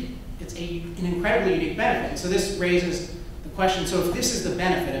an incredibly unique benefit. And so this raises the question, so if this is the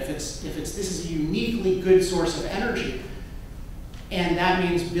benefit, this is a uniquely good source of energy, and that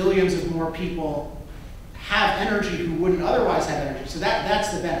means billions of more people have energy who wouldn't otherwise have energy. So that's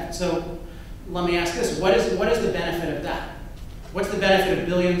the benefit. So let me ask this, what is the benefit of that? What's the benefit of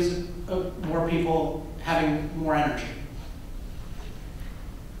billions of more people having more energy?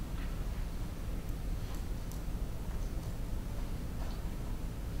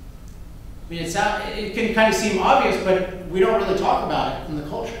 I mean, it can kind of seem obvious, but we don't really talk about it in the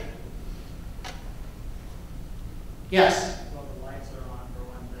culture. Yes? Well, the lights are on for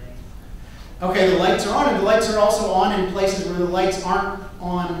one thing. Okay, the lights are on, and the lights are also on in places where the lights aren't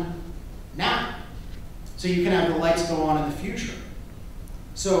on now. So you can have the lights go on in the future.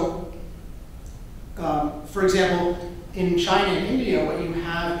 So, for example, in China and India, what you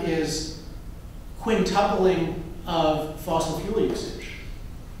have is quintupling of fossil fuel usage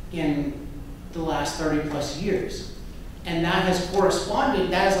in the last 30 plus years. And that has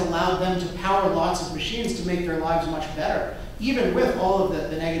allowed them to power lots of machines to make their lives much better, even with all of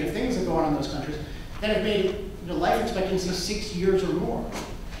the negative things that go on in those countries, that have made life expectancy 6 years or more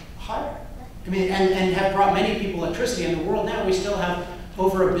higher. I mean, and have brought many people electricity. In the world now, we still have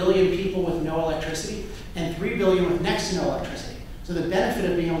over 1 billion people with no electricity and 3 billion with next to no electricity. So the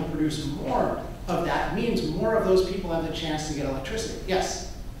benefit of being able to produce more of that means more of those people have the chance to get electricity.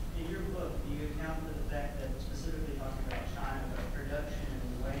 Yes? In your book, do you account for the fact that, specifically talking about China, the production and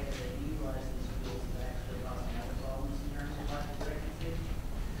the way that they utilize these fuels is actually causing other problems in terms of life expectancy?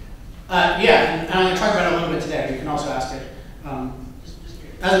 Yeah, and I'm going to talk about it a little bit today, but you can also ask it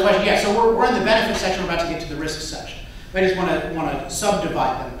as a question. Yeah, so we're in the benefit section, we're about to get to the risk section. I just want to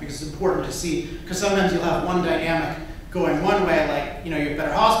subdivide them because it's important to see, because sometimes you'll have one dynamic going one way, like, you have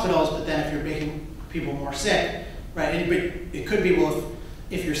better hospitals, but then if you're making people more sick, right? It could be, well,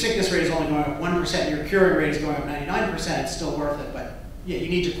 if your sickness rate is only going up 1% and your curing rate is going up 99%, it's still worth it. But yeah, you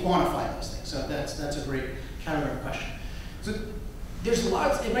need to quantify those things. So that's a great category of question. So there's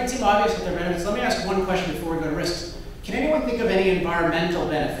lots, it might seem obvious that there are benefits. Let me ask one question before we go to risks. Can anyone think of any environmental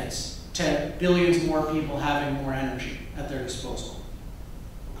benefits to billions more people having more energy at their disposal?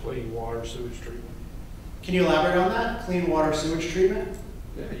 Clean water, sewage treatment. Can you elaborate on that? Clean water, sewage treatment?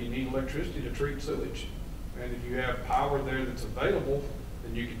 Yeah, you need electricity to treat sewage. And if you have power there that's available,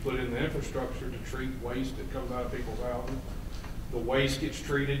 then you can put in the infrastructure to treat waste that comes out of people's houses. The waste gets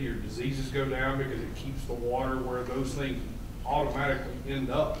treated, your diseases go down because it keeps the water where those things automatically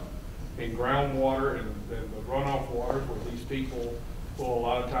end up in groundwater and the runoff waters where these people will a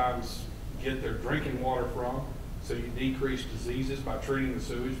lot of times get their drinking water from. So you decrease diseases by treating the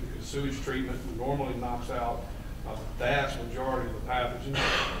sewage, because sewage treatment normally knocks out a vast majority of the pathogens.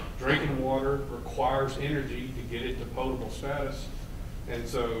 Drinking water requires energy to get it to potable status. And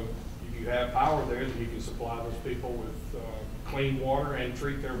so if you have power there, then you can supply those people with clean water and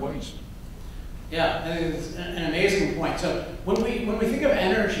treat their waste. Yeah, it's an amazing point. So when we think of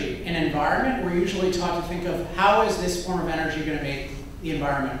energy and environment, we're usually taught to think of how is this form of energy going to make the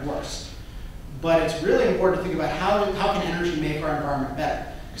environment worse. But it's really important to think about how can energy make our environment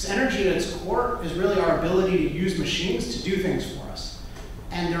better. Because energy at its core is really our ability to use machines to do things for us.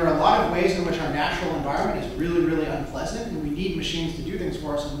 And there are a lot of ways in which our natural environment is really, really unpleasant, and we need machines to do things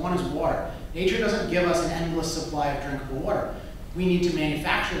for us, and one is water. Nature doesn't give us an endless supply of drinkable water. We need to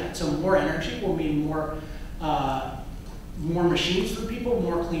manufacture that. So more energy will mean more machines for people,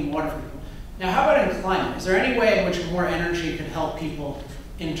 more clean water for people. Now, how about in climate? Is there any way in which more energy could help people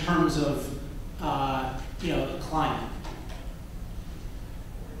in terms of the climate?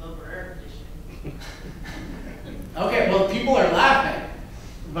 Lower air conditioning. Okay, well, people are laughing,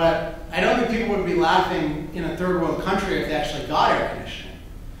 but I don't think people would be laughing in a third world country if they actually got air conditioning.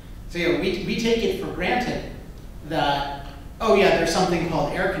 So we take it for granted that, oh yeah, there's something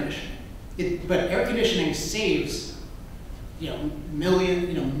called air conditioning. But air conditioning saves,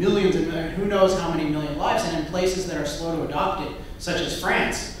 millions and millions, who knows how many million lives. And in places that are slow to adopt it, such as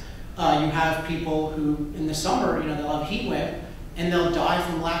France, you have people who, in the summer, they'll have heat wave, and they'll die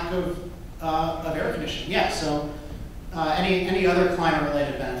from lack of air conditioning. Yeah, so Any other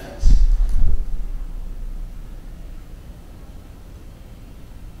climate-related benefits?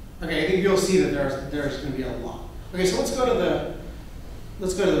 Okay, I think you'll see that there's going to be a lot. Okay, so let's go to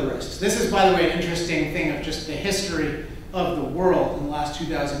the risks. This is, by the way, an interesting thing of just the history of the world in the last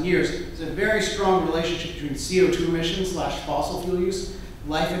 2,000 years. There's a very strong relationship between CO2 emissions / fossil fuel use,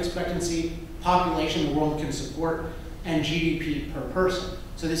 life expectancy, population the world can support, and GDP per person.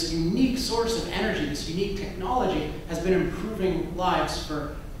 So this unique source of energy, this unique technology, has been improving lives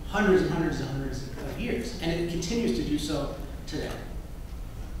for hundreds and hundreds and hundreds of years, and it continues to do so today.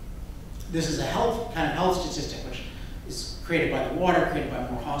 This is a kind of health statistic, which is created by the water, created by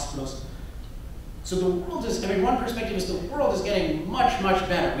more hospitals. So the world is, one perspective is the world is getting much, much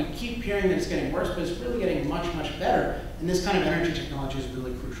better. We keep hearing that it's getting worse, but it's really getting much, much better, and this kind of energy technology is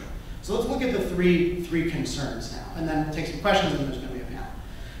really crucial. So let's look at the three concerns now, and then we'll take some questions, and then there's going to be a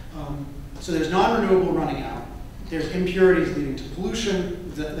panel. So there's non-renewable running out, there's impurities leading to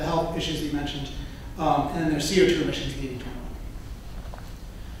pollution, the health issues that you mentioned, and then there's CO2 emissions leading to warming.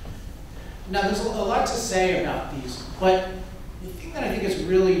 Now there's a lot to say about these, but the thing that I think is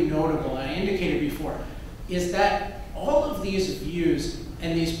really notable, and I indicated before, is that all of these views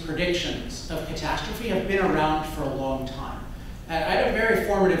and these predictions of catastrophe have been around for a long time. I had a very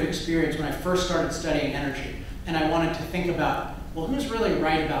formative experience when I first started studying energy, and I wanted to think about, well, who's really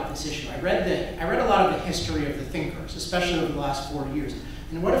right about this issue? I read a lot of the history of the thinkers, especially over the last 40 years.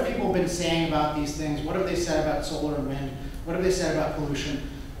 And what have people been saying about these things? What have they said about solar and wind? What have they said about pollution?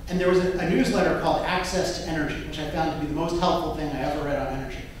 And there was a newsletter called Access to Energy, which I found to be the most helpful thing I ever read on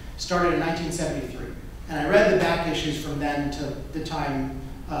energy. It started in 1973. And I read the back issues from then to the time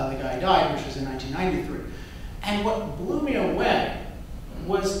the guy died, which was in 1993. And what blew me away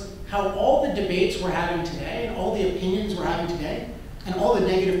was how all the debates we're having today, and all the opinions we're having today, and all the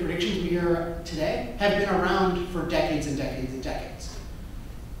negative predictions we hear today have been around for decades and decades and decades.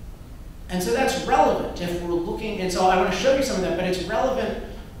 And so that's relevant if we're looking, and so I want to show you some of that, but it's relevant.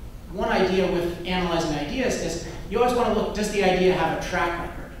 One idea with analyzing ideas is you always want to look, does the idea have a track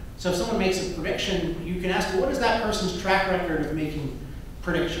record? So if someone makes a prediction, you can ask, well, what is that person's track record of making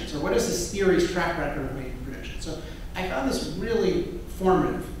predictions? Or what is this theory's track record of making predictions? So I found this really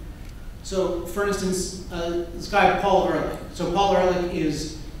formative. So for instance, this guy, Paul Ehrlich. So Paul Ehrlich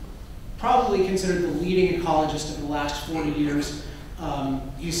is probably considered the leading ecologist of the last 40 years.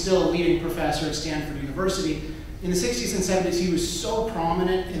 He's still a leading professor at Stanford University. In the 60s and 70s, he was so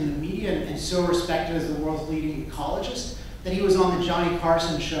prominent in the media and so respected as the world's leading ecologist that he was on the Johnny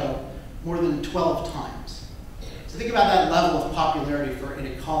Carson show more than 12 times. So think about that level of popularity for an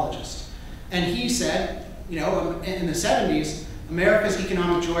ecologist. And he said, in the 70s, America's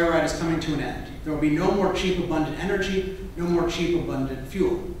economic joyride is coming to an end. There will be no more cheap, abundant energy, no more cheap, abundant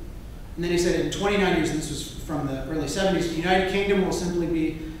fuel. And then he said in 29 years, and this was from the early 70s, the United Kingdom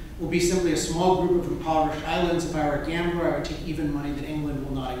will be simply a small group of impoverished islands. If I were a gambler, I would take even money that England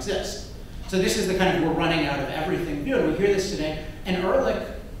will not exist. So this is the kind of we're running out of everything view, and we hear this today. And Ehrlich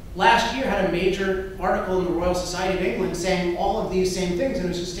last year had a major article in the Royal Society of England saying all of these same things, and it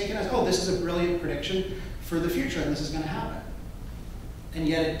was just taken as, oh, this is a brilliant prediction for the future, and this is going to happen. And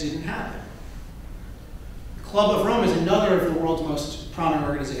yet it didn't happen. The Club of Rome is another of the world's most prominent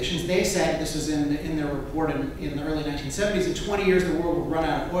organizations. They said, this was in their report in the early 1970s, in 20 years the world will run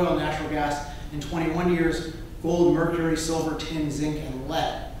out of oil, natural gas. In 21 years, gold, mercury, silver, tin, zinc, and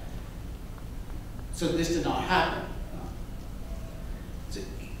lead. So this did not happen. So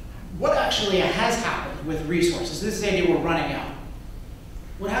what actually has happened with resources? This is the idea we're running out.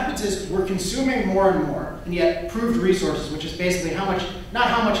 What happens is we're consuming more and more, and yet proved resources, which is basically how much, not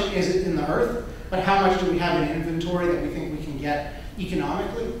how much is it in the earth, but how much do we have in inventory that we think we can get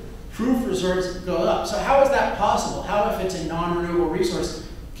economically. Proved reserves go up. So how is that possible? How, if it's a non-renewable resource,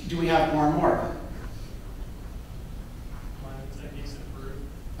 do we have more and more of it? Mining techniques improve.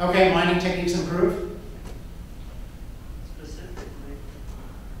 Okay, mining techniques improve.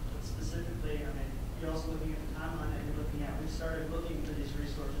 Specifically, I mean, you're also looking at the timeline that you're looking at. We started looking for these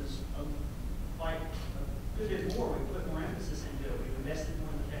resources quite a good bit more. We put more emphasis into it. We've invested more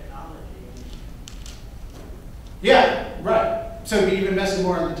in the technology. Yeah, right. So we've invested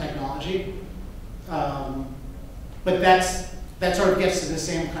more in the technology, but that sort of gets to the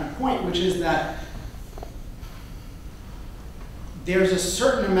same kind of point, which is that there's a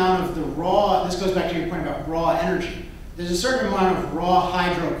certain amount of the raw, this goes back to your point about raw energy, there's a certain amount of raw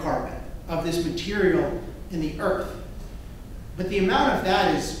hydrocarbon of this material in the earth. But the amount of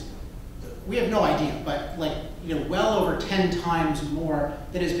that is, we have no idea, but well over 10 times more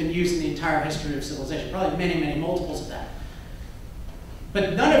that has been used in the entire history of civilization, probably many, many multiples of that.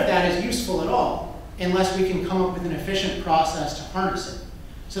 But none of that is useful at all unless we can come up with an efficient process to harness it.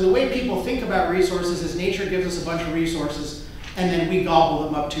 So the way people think about resources is nature gives us a bunch of resources, and then we gobble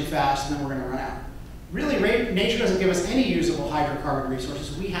them up too fast, and then we're going to run out. Really, nature doesn't give us any usable hydrocarbon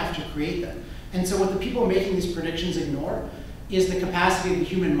resources. We have to create them. And so what the people making these predictions ignore is the capacity of the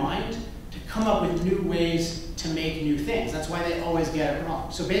human mind to come up with new ways to make new things. That's why they always get it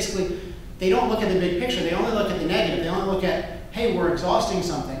wrong. So basically, they don't look at the big picture. They only look at the negative. They only look at, hey, we're exhausting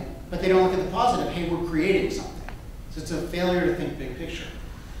something, but they don't look at the positive, hey, we're creating something. So it's a failure to think big picture.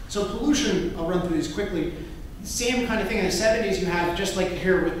 So pollution, I'll run through these quickly. Same kind of thing in the 70s, you have, just like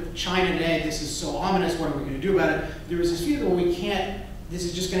here with China today, this is so ominous, what are we going to do about it? There was this view that we can't, this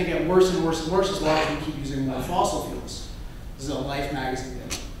is just going to get worse and worse and worse as long as we keep using more fossil fuels. This is a Life magazine.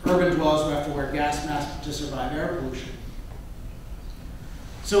 Urban dwellers who have to wear gas masks to survive air pollution.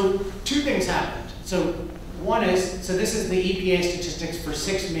 So two things happened. So one is, so this is the EPA statistics for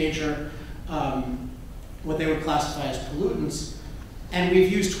 6 major, what they would classify as pollutants. And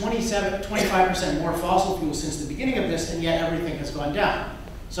we've used 25% more fossil fuels since the beginning of this, and yet everything has gone down.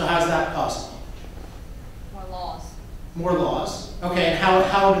 So how's that possible? More laws. More laws. Okay, and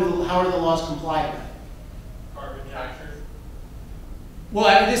how are the laws complied with? Carbon capture.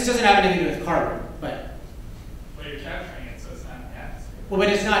 Well, this doesn't have anything to do with carbon, but. Well, you're capturing it, so it's not in the atmosphere. Well, but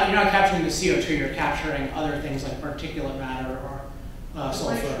it's not, you're not capturing the CO2, you're capturing other things like particulate matter or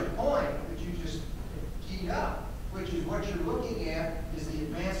sulfur. That's your point that you just keyed up, which is what you're looking at is the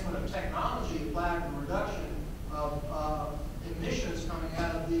advancement of technology applied to the reduction of emissions coming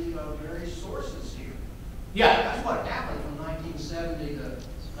out of the various sources here. Yeah. That's what happened from 1970 to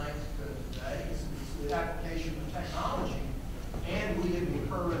today. It's the application of technology, and we have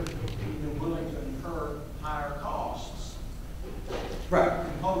been willing to incur higher costs. Right.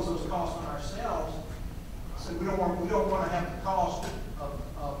 Impose those costs on ourselves. So we don't want to have the cost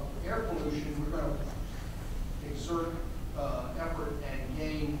of air pollution. We're going to exert effort and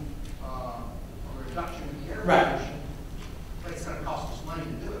gain a reduction in the air pollution, but it's going to cost us money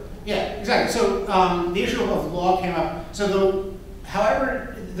to do it. Yeah, exactly. So the issue of law came up. So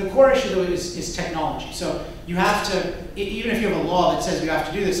however, the core issue though is technology. So you have to, even if you have a law that says you have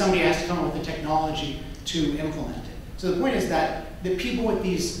to do this, somebody has to come up with the technology to implement it. So the point is that the people with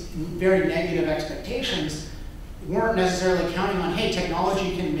these very negative expectations weren't necessarily counting on, hey,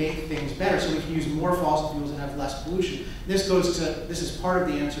 technology can make things better, so we can use more fossil fuels and have less pollution. This is part of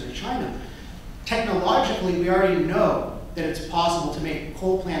the answer to China. Technologically, we already know that it's possible to make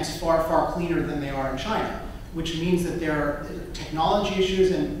coal plants far, far cleaner than they are in China, which means that there are technology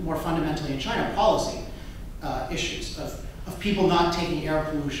issues and more fundamentally in China, policy issues of people not taking air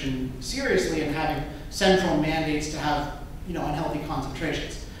pollution seriously and having central mandates to have unhealthy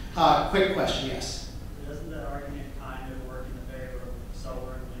concentrations. Quick question, yes? Doesn't that argument kind of work in the favor of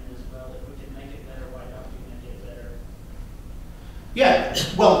solar and wind as well? If we can make it better, why don't we make it better? Yeah,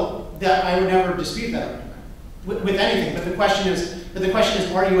 well, I would never dispute that argument with anything. But the question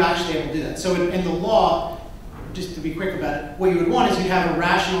is, are you actually able to do that? So in the law, just to be quick about it, what you would want is you'd have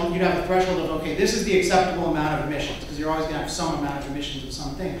a threshold of, okay, this is the acceptable amount of emissions, because you're always going to have some amount of emissions of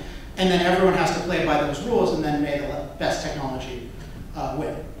something, and then everyone has to play by those rules, and then may the best technology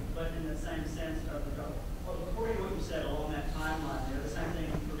win. But in the same sense of according to what you said along that timeline there, the same thing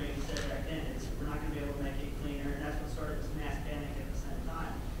for being said back then is we're not going to be able to make it cleaner, and that's what started this mass panic at the same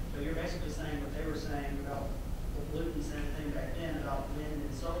time. So you're basically saying what they were saying about the pollutants and everything back then about wind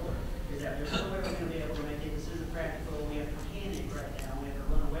and solar, is that there's no way we're going to be able to make it. This isn't practical. We have to panic right now. We have to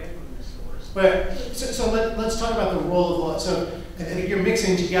run away from this source. But so let's talk about the role of law. So I think you're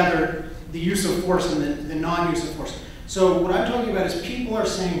mixing together the use of force and the non-use of force. So what I'm talking about is people are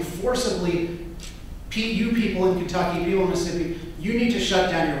saying forcibly, you people in Kentucky, people in Mississippi, you need to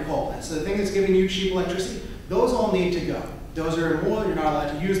shut down your coal plants. So the thing that's giving you cheap electricity, those all need to go. Those are immoral, you're not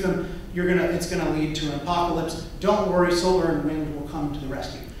allowed to use them. It's gonna lead to an apocalypse. Don't worry, solar and wind will come to the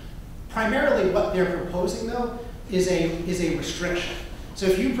rescue. Primarily what they're proposing though is a restriction. So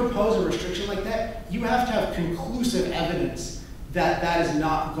if you propose a restriction like that, you have to have conclusive evidence that that is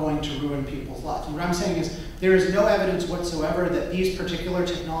not going to ruin people's lives. And what I'm saying is there is no evidence whatsoever that these particular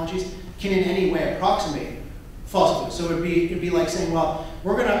technologies can in any way approximate fossil fuels. So it'd be like saying, well,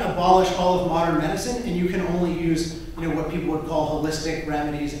 we're going to abolish all of modern medicine, and you can only use what people would call holistic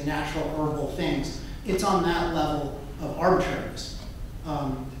remedies and natural herbal things. It's on that level of arbitrariness.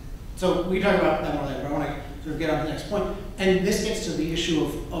 So we can talk about that more later, but I want to sort of get on to the next point. And this gets to the issue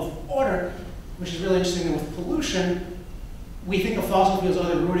of water, which is really interesting. With pollution, we think of fossil fuels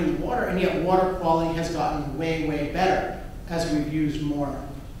other than ruining water, and yet water quality has gotten way, way better as we've used more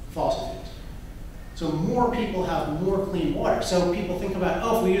fossil fuels. So more people have more clean water. So people think about,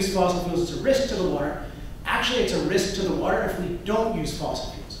 oh, if we use fossil fuels, it's a risk to the water. Actually, it's a risk to the water if we don't use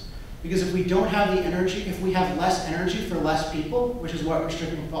fossil fuels. Because if we don't have the energy, if we have less energy for less people, which is what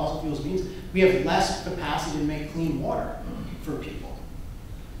restricting fossil fuels means, we have less capacity to make clean water for people.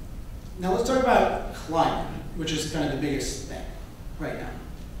 Now let's talk about climate, which is kind of the biggest thing right now.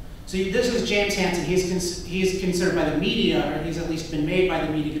 So this is James Hansen. He's considered by the media, or he's at least been made by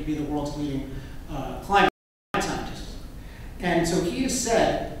the media to be the world's leading climate scientist. And so he has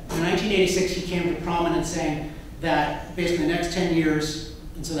said, in 1986, he came to prominence saying that basically the next 10 years,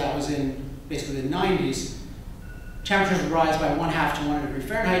 and so that was in basically the 90s, temperatures would rise by 1/2 to 1 degree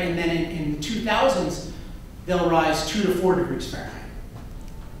Fahrenheit, and then in 2000s, they'll rise 2 to 4 degrees Fahrenheit.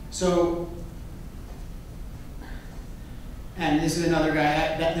 So, and this is another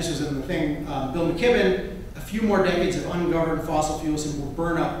guy, this was in the thing, Bill McKibben, a few more decades of ungoverned fossil fuels and will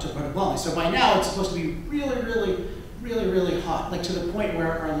burn up, to put it bluntly. So by now, it's supposed to be really, really, really, really hot, like to the point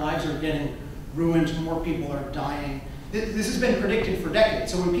where our lives are getting ruined, more people are dying. This has been predicted for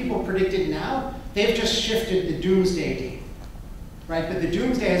decades. So when people predict it now, they've just shifted the doomsday date, right? But the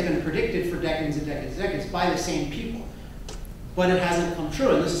doomsday has been predicted for decades and decades and decades by the same people, but it hasn't come true,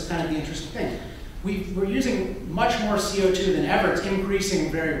 and this is kind of the interesting thing. We're using much more CO2 than ever. It's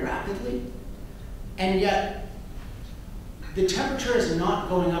increasing very rapidly, and yet the temperature is not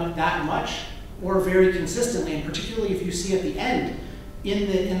going up that much or very consistently, and particularly if you see at the end,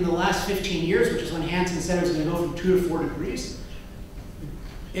 in the last 15 years, which is when Hansen said it was going to go from 2 to 4 degrees,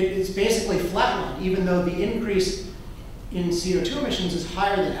 it's basically flatlined, even though the increase in CO2 emissions is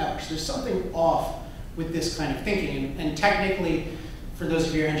higher than ever. So there's something off with this kind of thinking. And technically, for those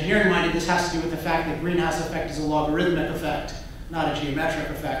of you who are engineering-minded, this has to do with the fact that greenhouse effect is a logarithmic effect, not a geometric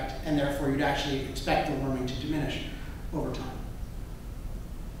effect, and therefore you'd actually expect the warming to diminish over time.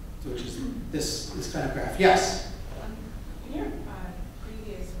 So which is this kind of graph. Yes? In your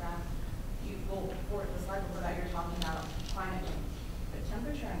previous graph, for the slide before that, you're talking about climate change. But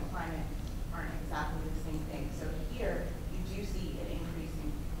temperature and climate aren't exactly the same thing. So here, you do see an increasing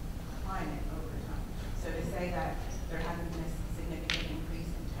climate over time. So to say that there hasn't been a significant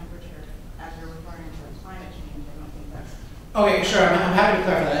increase in temperature as you're referring to climate change, I don't think that's... Okay, sure, I'm happy to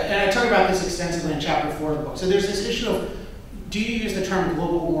clarify that. And I talk about this extensively in chapter 4 of the book. So there's this issue of, do you use the term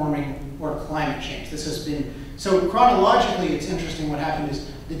global warming or climate change? This has been, so chronologically, it's interesting what happened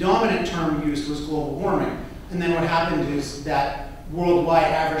is the dominant term used was global warming. And then what happened is that worldwide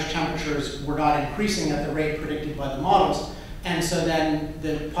average temperatures were not increasing at the rate predicted by the models. And so then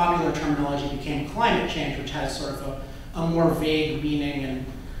the popular terminology became climate change, which has sort of a more vague meaning, and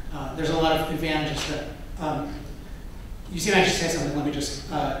there's a lot of advantages to it. You seem anxious to say something, let me just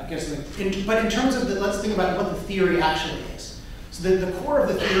get something. But in terms of let's think about what the theory actually is. So the core of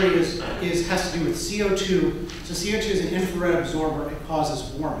the theory has to do with CO2. So CO2 is an infrared absorber, it causes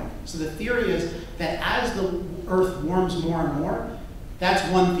warming. So the theory is that as the Earth warms more and more, that's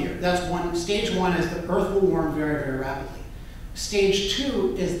one theory. That's one. Stage one is the Earth will warm very, very rapidly. Stage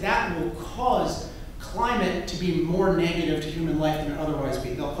two is that will cause climate to be more negative to human life than it otherwise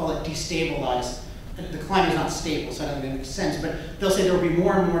be. They'll call it destabilized. The climate is not stable, so I don't think it makes sense, but they'll say there will be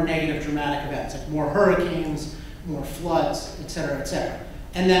more and more negative dramatic events, like more hurricanes, more floods, et cetera, et cetera.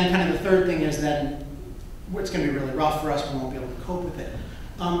 And then kind of the third thing is then it's going to be really rough for us, we won't be able to cope with it.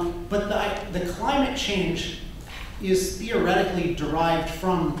 But the climate change is theoretically derived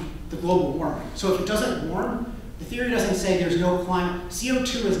from the global warming. So if it doesn't warm, the theory doesn't say there's no climate.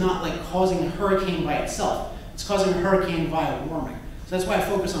 CO2 is not like causing a hurricane by itself. It's causing a hurricane via warming. So that's why I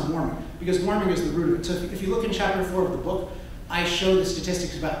focus on warming, because warming is the root of it. So if you look in chapter 4 of the book, I show the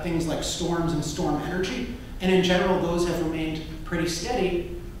statistics about things like storms and storm energy. And in general, those have remained pretty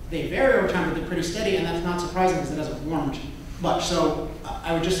steady. They vary over time, but they're pretty steady, and that's not surprising because it hasn't warmed much. So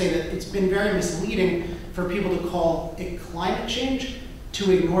I would just say that it's been very misleading for people to call it climate change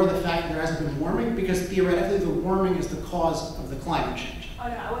to ignore the fact that there hasn't been warming, because theoretically the warming is the cause of the climate change. Oh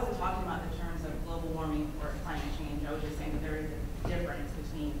no, I wasn't talking about the terms of global warming or climate change. I was just saying that there is a difference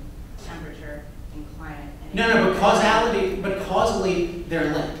between temperature and climate. And No, but causally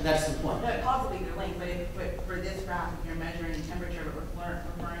they're linked. That's the point. No, causally they're linked, but for this graph, if you're measuring temperature but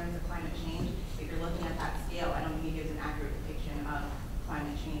referring to climate change, if you're looking at that scale, I don't think it gives an accurate depiction of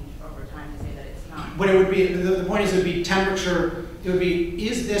climate change over time to say that it's not. But it would be, the point is it would be temperature, it would be,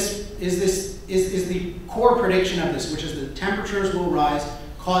 is the core prediction of this, which is that temperatures will rise,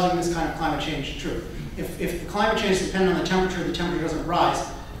 causing this kind of climate change, true. If the climate change is dependent on the temperature doesn't rise,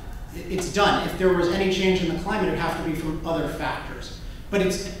 it's done. If there was any change in the climate, it would have to be from other factors. But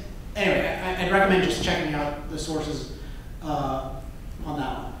it's, anyway, I'd recommend just checking out the sources on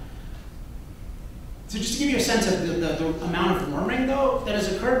that one. So just to give you a sense of the amount of warming, though, that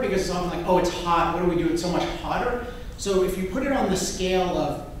has occurred, because it's often like, oh, it's hot, what do we do? It's so much hotter. So if you put it on the scale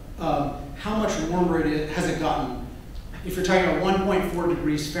of how much warmer has it gotten, if you're talking about 1.4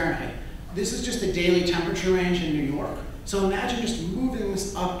 degrees Fahrenheit, this is just the daily temperature range in New York. So imagine just moving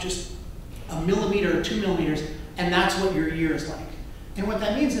this up just a millimeter or 2 millimeters, and that's what your year is like. And what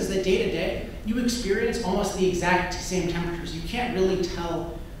that means is that day to day, you experience almost the exact same temperatures. You can't really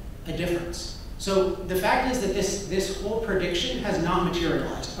tell a difference. So the fact is that this whole prediction has not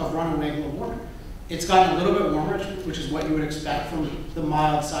materialized of runaway global warming. It's gotten a little bit warmer, which is what you would expect from the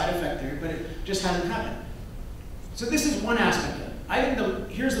mild side effect theory, but it just hasn't happened. So this is one aspect of it. I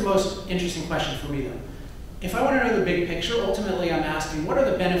think here's the most interesting question for me, though. If I want to know the big picture, ultimately I'm asking, what are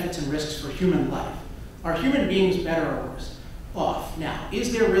the benefits and risks for human life? Are human beings better or worse off now?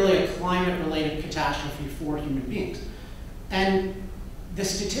 Is there really a climate-related catastrophe for human beings? And the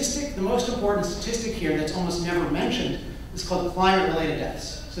statistic, the most important statistic here that's almost never mentioned is called climate-related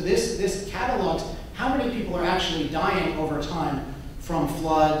deaths. So this catalogs how many people are actually dying over time from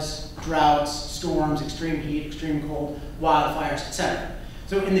floods, droughts, storms, extreme heat, extreme cold, wildfires, etc.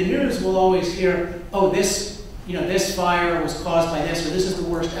 So in the news, we'll always hear, oh, this fire was caused by this, or this is the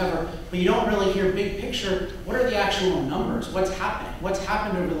worst ever, but you don't really hear big picture, what are the actual numbers? What's happening? What's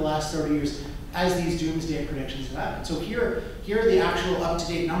happened over the last 30 years as these doomsday predictions have happened? So here are the actual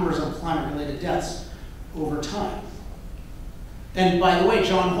up-to-date numbers on climate-related deaths over time. And by the way,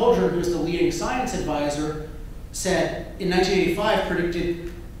 John Holdren, who's the leading science advisor, said in 1985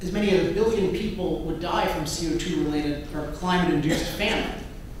 predicted as many as 1 billion people would die from CO2-related or climate-induced famine.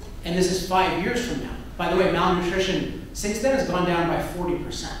 And this is 5 years from now. By the way, malnutrition since then has gone down by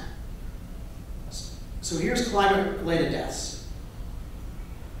 40%. So here's climate-related deaths.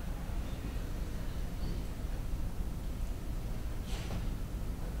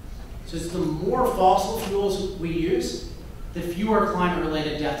 So it's the more fossil fuels we use, the fewer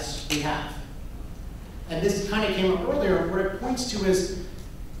climate-related deaths we have. And this kind of came up earlier. What it points to is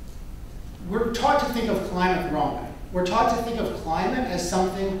we're taught to think of climate the wrong way. We're taught to think of climate as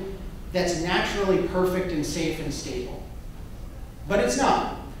something that's naturally perfect and safe and stable. But it's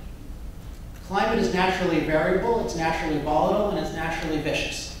not. Climate is naturally variable, it's naturally volatile, and it's naturally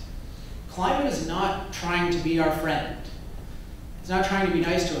vicious. Climate is not trying to be our friend. It's not trying to be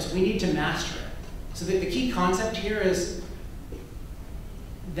nice to us. We need to master it. So the key concept here is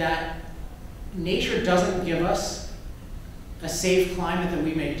that nature doesn't give us a safe climate that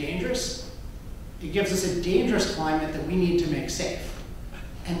we make dangerous. It gives us a dangerous climate that we need to make safe.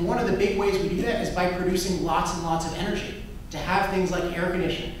 And one of the big ways we do that is by producing lots and lots of energy, to have things like air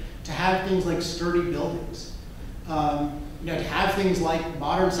conditioning, to have things like sturdy buildings, to have things like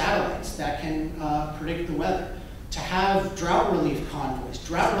modern satellites that can predict the weather, to have drought relief convoys.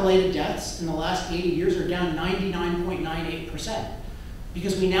 Drought-related deaths in the last 80 years are down 99.98%,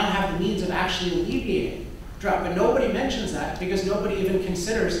 because we now have the means of actually alleviating drought. But nobody mentions that because nobody even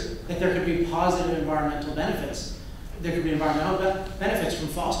considers that there could be positive environmental benefits. There could be environmental benefits from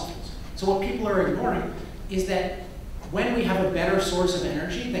fossil fuels. So what people are ignoring is that when we have a better source of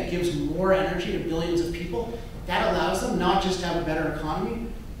energy that gives more energy to billions of people, that allows them not just to have a better economy,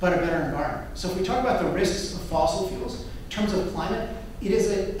 but a better environment. So if we talk about the risks of fossil fuels in terms of climate, it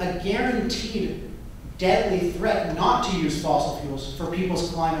is a guaranteed deadly threat not to use fossil fuels for people's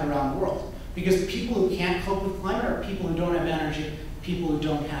climate around the world. Because the people who can't cope with climate are people who don't have energy, people who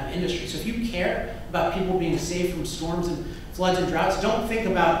don't have industry. So if you care about people being safe from storms and floods and droughts, don't think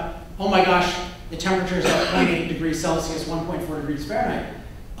about, oh my gosh, the temperature is at 0.8 degrees Celsius, 1.4 degrees Fahrenheit.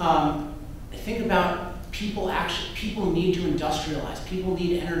 Think about people need to industrialize. People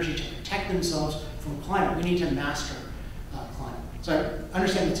need energy to protect themselves from climate. We need to master climate. So I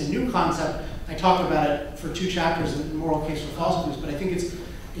understand it's a new concept. I talk about it for 2 chapters in the Moral Case for Fossil Fuels, but I think it's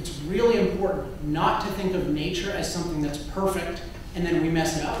really important not to think of nature as something that's perfect and then we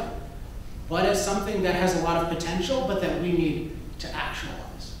mess it up, but as something that has a lot of potential, but that we need to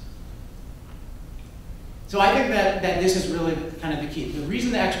actualize. So I think that this is really kind of the key. The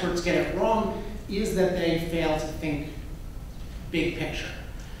reason the experts get it wrong is that they fail to think big picture.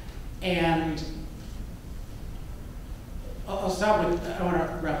 And I'll stop with, I want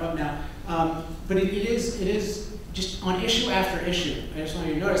to wrap up now, but it is just on issue after issue. I just want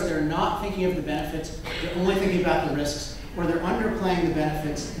you to notice they're not thinking of the benefits, they're only thinking about the risks, or they're underplaying the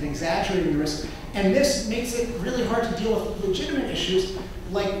benefits and exaggerating the risks. And this makes it really hard to deal with legitimate issues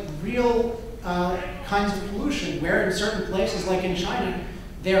like real kinds of pollution, where in certain places, like in China,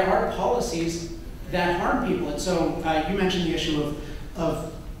 there are policies that harm people. And so you mentioned the issue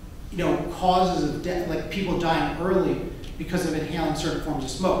of causes of death, like people dying early because of inhaling certain forms of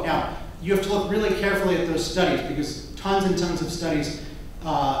smoke. Now, you have to look really carefully at those studies because tons and tons of studies,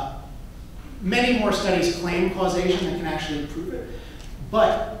 many more studies claim causation than can actually prove it.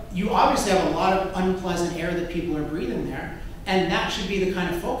 But you obviously have a lot of unpleasant air that people are breathing there, and that should be the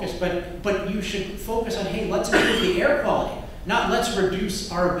kind of focus. But you should focus on, hey, let's improve the air quality, not let's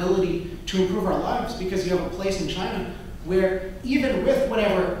reduce our ability to improve our lives, because you have a place in China where even with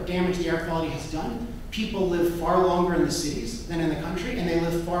whatever damage the air quality has done, people live far longer in the cities than in the country, and they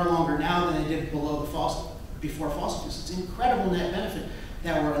live far longer now than they did before fossil fuels. It's an incredible net benefit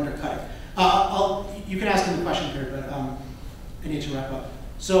that we're undercutting. You can ask him the question here, but I need to wrap up.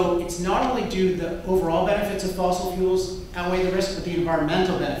 So it's not only do the overall benefits of fossil fuels outweigh the risk, but the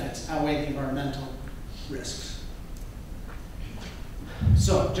environmental benefits outweigh the environmental risks.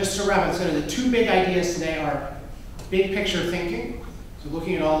 So just to wrap up, so the two big ideas today are big picture thinking, so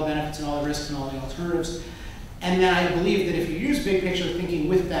looking at all the benefits and all the risks and all the alternatives. And then I believe that if you use big picture thinking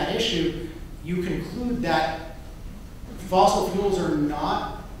with that issue, you conclude that fossil fuels are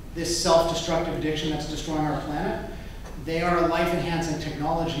not this self-destructive addiction that's destroying our planet. They are a life-enhancing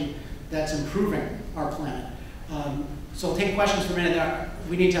technology that's improving our planet. So I'll take questions for a minute.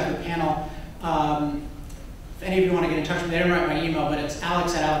 We need to have the panel. If any of you want to get in touch with me, I didn't write my email, but it's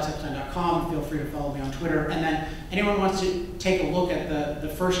alex@alexepstein.com. Feel free to follow me on Twitter. And then anyone wants to take a look at the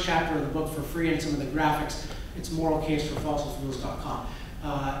first chapter of the book for free and some of the graphics, it's moralcaseforfossilfuels.com.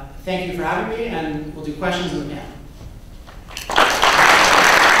 Thank you for having me, and we'll do questions in the panel.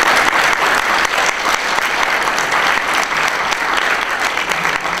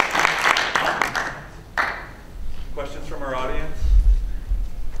 Questions from our audience?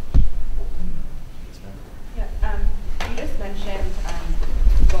 You just mentioned,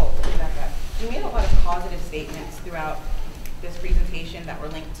 Rebecca, you made a lot of positive statements throughout this presentation that were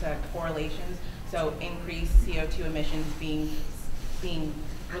linked to correlations. So increased CO2 emissions being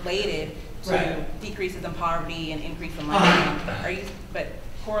related to decreases in poverty and increase in living. But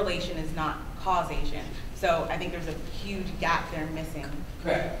correlation is not causation. So I think there's a huge gap there missing.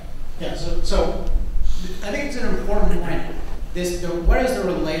 Correct. Yeah. So I think it's an important point. What is the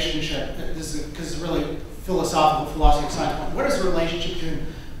relationship? This is because it's really philosophical, philosophy of science point. What is the relationship between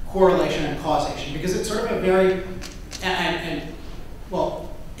correlation and causation? Because it's sort of a very,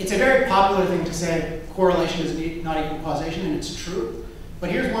 it's a very popular thing to say correlation is not equal causation, and it's true.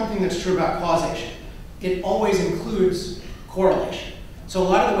 But here's one thing that's true about causation. It always includes correlation. So a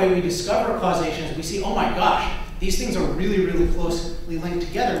lot of the way we discover causation is we see, oh my gosh, these things are really, really closely linked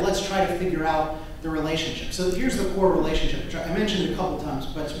together. Let's try to figure out the relationship. So here's the core relationship, which I mentioned a couple times,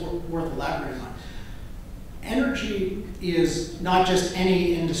 but it's worth elaborating on. Energy is not just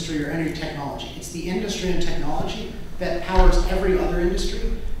any industry or any technology. It's the industry and technology that powers every other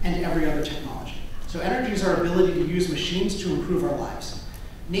industry and every other technology. So energy is our ability to use machines to improve our lives.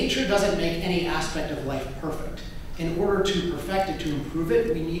 Nature doesn't make any aspect of life perfect. In order to perfect it, to improve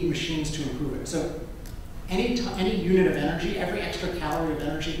it, we need machines to improve it. So any unit of energy, every extra calorie of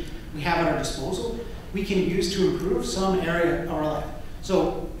energy we have at our disposal, we can use to improve some area of our life.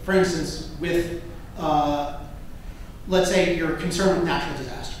 So for instance, with let's say you're concerned with natural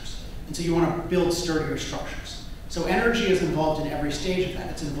disasters, and so you want to build sturdier structures. So energy is involved in every stage of that.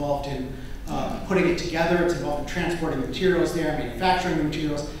 It's involved in putting it together, it's involved in transporting the materials there, manufacturing the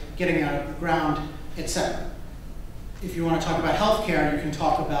materials, getting it out of the ground, etc. If you want to talk about healthcare, you can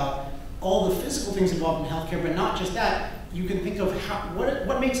talk about all the physical things involved in healthcare, but not just that. You can think of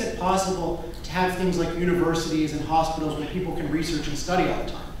what makes it possible to have things like universities and hospitals where people can research and study all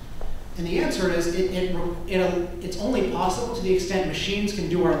the time. And the answer is it's only possible to the extent machines can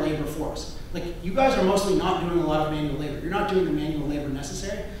do our labor for us. Like, you guys are mostly not doing a lot of manual labor. You're not doing the manual labor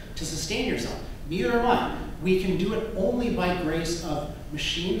necessary to sustain yourself. Neither am I. We can do it only by grace of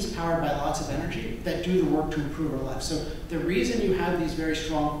machines powered by lots of energy that do the work to improve our lives. So the reason you have these very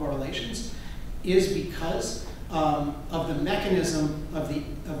strong correlations is because of the mechanism of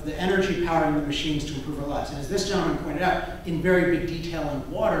the energy powering the machines to improve our lives. And as this gentleman pointed out in very big detail on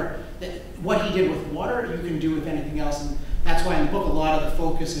water, that what he did with water, you can do with anything else. And that's why in the book, a lot of the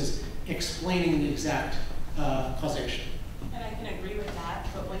focus is explaining the exact causation. And I can agree with that,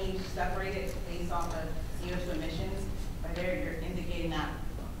 but when you separate it based off of CO2 emissions, by there you're indicating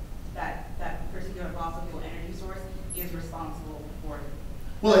that particular fossil fuel energy source is responsible for it.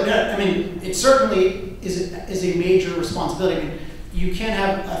 Well, I mean, it certainly is a major responsibility. I mean, you can't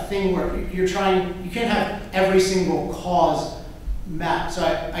have a thing where you can't have every single cause mapped. So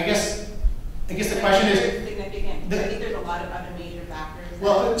I guess the question is significant. I think there's a lot of other major factors.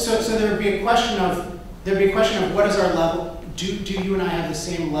 Well, so there would be a question of what is our level? Do you and I have the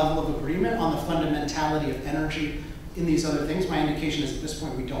same level of agreement on the fundamentality of energy in these other things. My indication is at this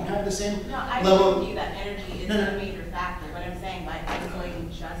point we don't have the same No, I level. agree with you that energy is a major factor, but I'm saying by isolating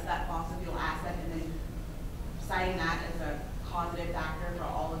just that fossil fuel asset and then citing that as a causative factor for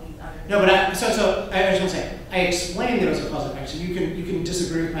all of these other things. No, but I was going to say, I explained that it was a causative factor. So you can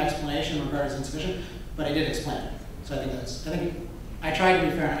disagree with my explanation in regards to insufficient, but I did explain it. So I think I tried to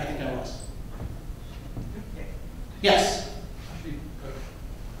be fair, and I think I was. Yes. Actually,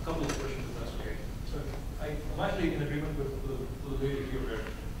 a couple of questions if that's okay. So I'm actually in agreement with the lady here where I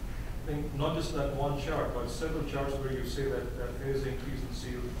think not just that one chart, but several charts where you say that there is an increase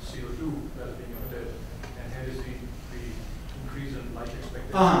in CO2 that is being emitted, and here is the increase in life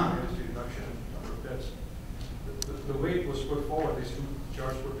expectancy, and here is the reduction in number of deaths. The way it was put forward, these two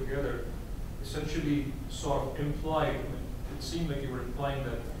charts put together, essentially sort of implied, it seemed like you were implying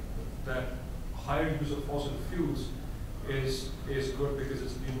that higher use of fossil fuels is good because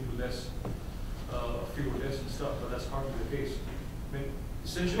it's leading to less fewer deaths and stuff, but that's hardly the case. I mean,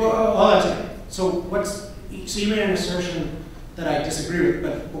 essentially. Well, so you made an assertion that I disagree with,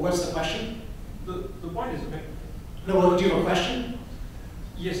 but what's the question? The point is, no, well, do you have a question?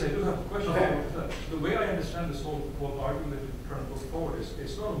 Yes, I do have a question. Okay. The way I understand this whole argument that you're trying to put forward is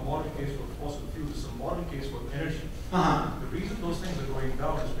it's not a modern case for fossil fuels, it's a modern case for energy. The reason those things are going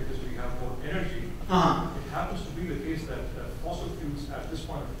down is because we have more energy. It happens to be the case that fossil fuels at this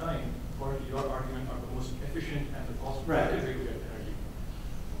point of time, according to your argument, are the most efficient and the cost-effective way to get energy.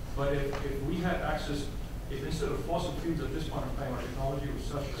 But if we had access, if instead of fossil fuels at this point of time, our technology was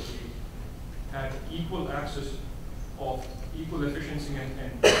such that we had equal access of equal efficiency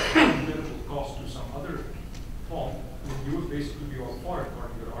and comparable cost to some other form, then you would basically be all for it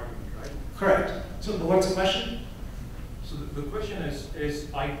according to your argument, right? Correct. So what's the question? So the question is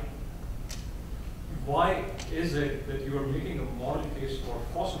why is it that you are making a modern case for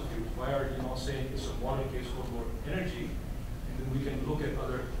fossil fuels? Why are you not saying it's a modern case for more energy, and then we can look at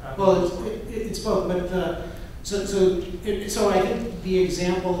other avenues? Well, it's both, but so I think the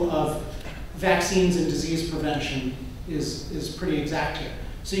example of vaccines and disease prevention is pretty exact here.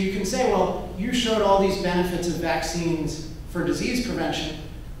 So you can say, well, you showed all these benefits of vaccines for disease prevention,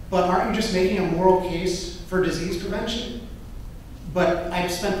 but aren't you just making a moral case for disease prevention? But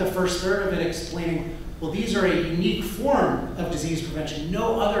I've spent the first third of it explaining, well, these are a unique form of disease prevention.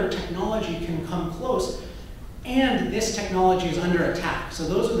 No other technology can come close, and this technology is under attack. So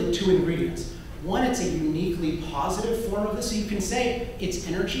those are the two ingredients. One, it's a uniquely positive form of this, so you can say it's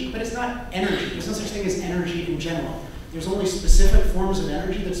energy, but it's not energy. There's no such thing as energy in general. There's only specific forms of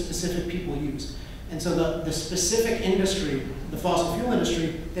energy that specific people use. And so the specific industry, the fossil fuel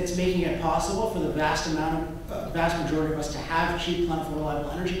industry, that's making it possible for the vast majority of us to have cheap, plentiful,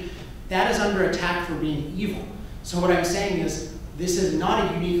 reliable energy, that is under attack for being evil. So what I'm saying is, this is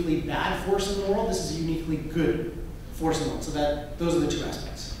not a uniquely bad force in the world, this is a uniquely good force in the world. So those are the two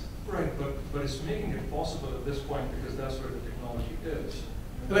aspects. Right, but it's making it possible at this point because that's where the technology is.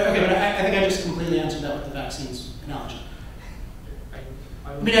 But I think I just completely answered that with the vaccines analogy. I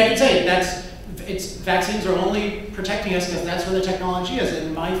can say vaccines are only protecting us because that's where the technology is. And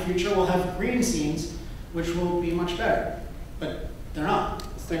in my future, we'll have green scenes, which will be much better. But they're not.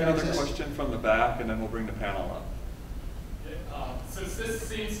 Let's take another question from the back, and then we'll bring the panel up. Since this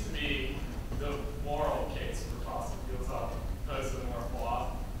seems to be the moral case for fossil fuels, I'll pose a more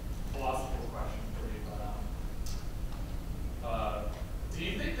philosophical question for you. Do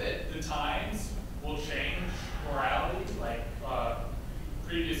you think that the times will change morality? Like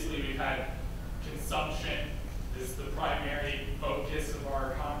previously we've had consumption is the primary focus of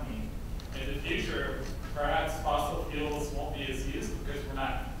our economy. In the future, perhaps fossil fuels won't be as used because we're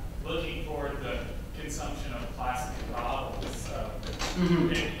not looking for the consumption of plastic bottles.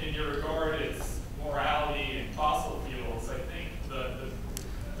 In your regard, it's morality and fossil fuels. I think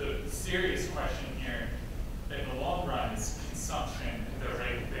the serious question here in the long run is consumption and the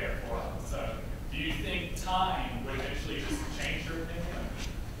rate therefore. So do you think time would eventually just change your opinion?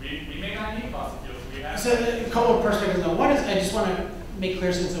 We may not need fossil fuels. We have so a couple of perspectives. Now, one is I just want to make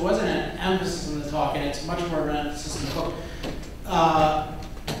clear, since there wasn't an emphasis in the talk, and it's much more of an emphasis in the book.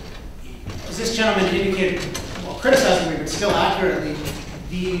 As this gentleman indicated, well, criticizing me, but still accurately,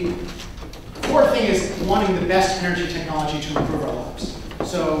 the core thing is wanting the best energy technology to improve our lives.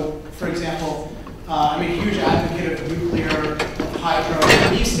 So, for example, I'm a huge advocate of nuclear, of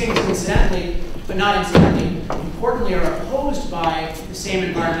hydro. These things, incidentally, but not incidentally, importantly, are opposed by the same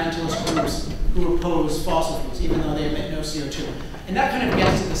environmentalist groups who oppose fossil fuels, even though they emit no CO2. And that kind of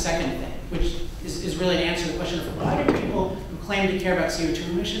gets to the second thing, which is really to answer the question of why do people who claim to care about CO2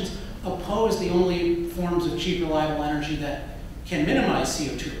 emissions oppose the only forms of cheap, reliable energy that can minimize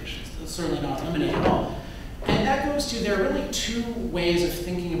CO2 emissions. That's certainly not eliminate at all. And that goes to, there are really two ways of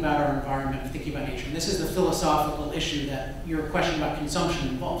thinking about our environment, of thinking about nature. And this is the philosophical issue that your question about consumption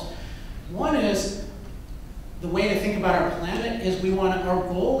involves. One is, the way to think about our planet is our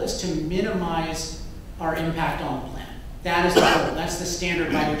goal is to minimize our impact on the planet. That is the goal. That's the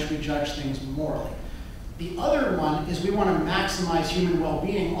standard by which we judge things morally. The other one is we want to maximize human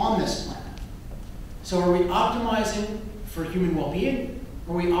well-being on this planet. So are we optimizing for human well-being,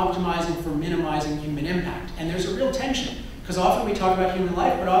 or are we optimizing for minimizing human impact? And there's a real tension, because often we talk about human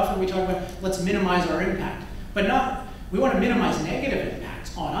life, but often we talk about let's minimize our impact. But we want to minimize negative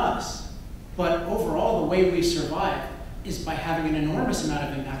impacts on us, but overall the way we survive is by having an enormous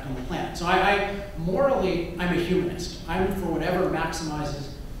amount of impact on the planet. So morally, I'm a humanist. I'm for whatever maximizes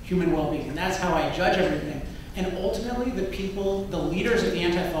human well-being, and that's how I judge everything. And ultimately, the leaders of the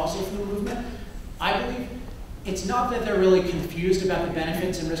anti-fossil fuel movement, I believe, it's not that they're really confused about the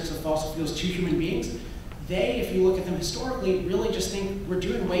benefits and risks of fossil fuels to human beings. They, if you look at them historically, really just think we're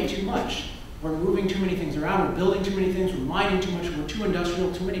doing way too much. We're moving too many things around, we're building too many things, we're mining too much, we're too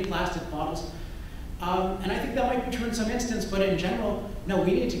industrial, too many plastic bottles. And I think that might be true in some instance, but in general, no,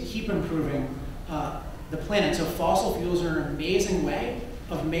 we need to keep improving the planet. So fossil fuels are an amazing way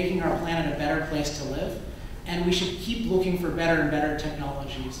of making our planet a better place to live, and we should keep looking for better and better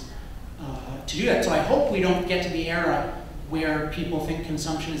technologies to do that. So I hope we don't get to the era where people think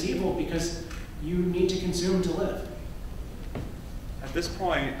consumption is evil, because you need to consume to live. At this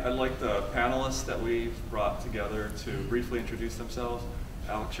point, I'd like the panelists that we've brought together to briefly introduce themselves.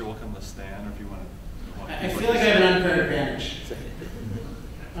 Alex, you're welcome to stand, or if you want to. I feel like I have an unfair advantage.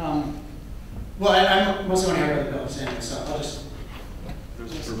 Well, I'm mostly going to hear about the bill, so I'll just.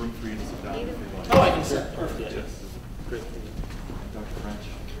 There's a room for you to sit down if you'd like. Oh, I can sit. Perfect. Yes. Great. Dr.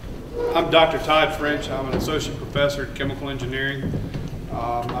 French. I'm Dr. Todd French. I'm an associate professor in chemical engineering.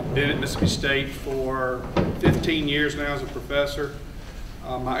 I've been at Mississippi State for 15 years now as a professor.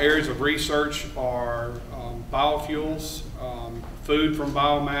 My areas of research are biofuels, food from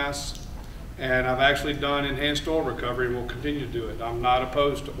biomass, and I've actually done enhanced oil recovery and will continue to do it. I'm not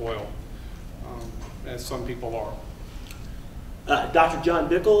opposed to oil, as some people are. Dr. John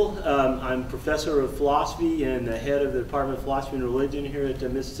Bickel, I'm professor of philosophy and the head of the Department of Philosophy and Religion here at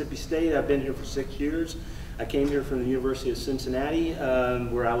Mississippi State. I've been here for 6 years. I came here from the University of Cincinnati,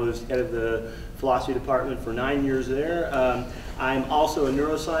 where I was head of the philosophy department for 9 years there. I'm also a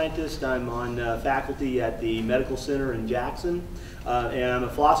neuroscientist. I'm on faculty at the Medical Center in Jackson. And I'm a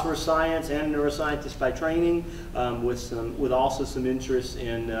philosopher of science and a neuroscientist by training, with also some interest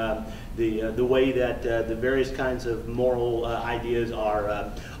in the way that the various kinds of moral ideas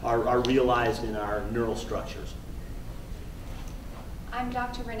are realized in our neural structures. I'm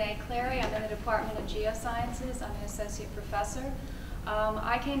Dr. Renee Clary. I'm in the Department of Geosciences. I'm an associate professor.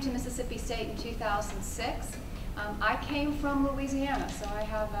 I came to Mississippi State in 2006. I came from Louisiana, so I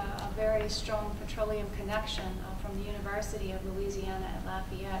have a very strong petroleum connection from the University of Louisiana at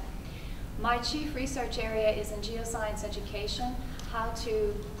Lafayette. My chief research area is in geoscience education, how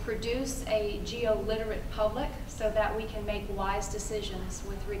to produce a geoliterate public so that we can make wise decisions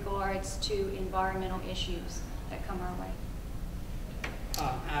with regards to environmental issues that come our way.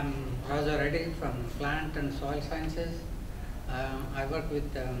 I'm Roger Reddy from Plant and Soil Sciences. I work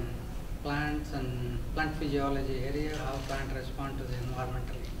with plants and plant physiology area, how plants respond to the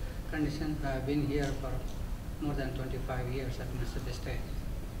environmental conditions. I've been here for more than 25 years at Mississippi State.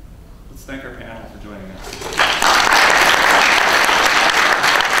 Let's thank our panel for joining us.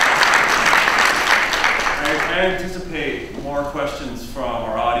 I anticipate more questions from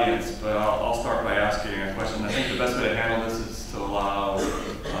our audience, but I'll start by asking a question. I think the best way to handle this is to allow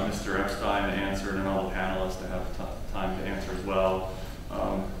Mr. Epstein to answer and all the panelists to have time to answer as well.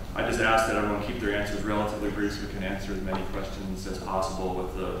 I just ask that everyone keep their answers relatively brief so we can answer as many questions as possible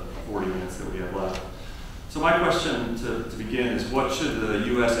with the 40 minutes that we have left. So my question to begin is, what should the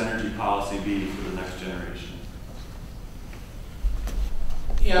U.S. energy policy be for the next generation?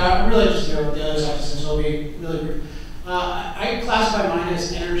 Yeah, I'm really just here with the other side, since it'll be really brief. I classify mine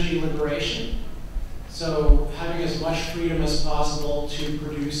as energy liberation. So having as much freedom as possible to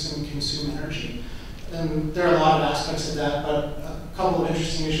produce and consume energy. And there are a lot of aspects of that, but a couple of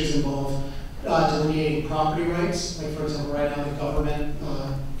interesting issues involve delineating property rights. Like, for example, right now the government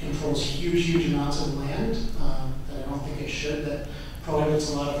controls huge amounts of land that I don't think it should, that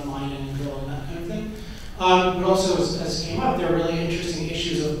prohibits a lot of mining and drilling, that kind of thing. But also, as came up, there are really interesting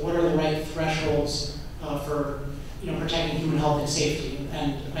issues of what are the right thresholds for protecting human health and safety.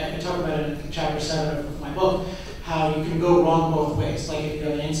 And I talk about it in chapter 7 of my book, how you can go wrong both ways. Like if you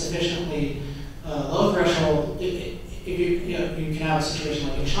have an insufficiently low threshold, if you can have a situation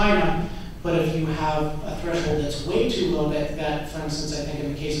like in China, But if you have a threshold that's way too low, that for instance, I think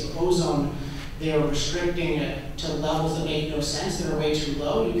in the case of ozone, they are restricting it to levels that make no sense, that are way too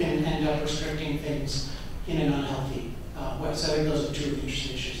low, you can end up restricting things in an unhealthy way. So I think those are two of the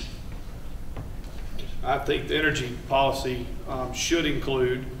interesting issues. I think the energy policy should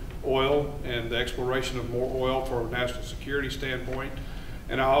include oil and the exploration of more oil for a national security standpoint.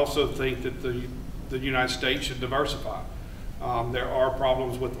 And I also think that the United States should diversify. There are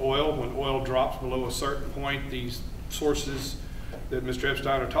problems with oil. When oil drops below a certain point, these sources that Mr.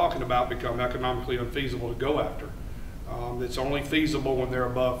 Epstein are talking about become economically unfeasible to go after. It's only feasible when they're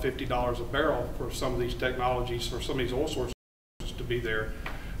above $50 a barrel for some of these technologies, for some of these oil sources to be there.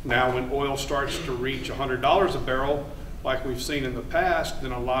 Now, when oil starts to reach $100 a barrel, like we've seen in the past,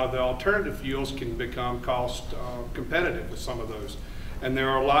 then a lot of the alternative fuels can become cost competitive with some of those. And there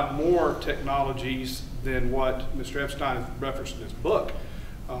are a lot more technologies than what Mr. Epstein has referenced in his book.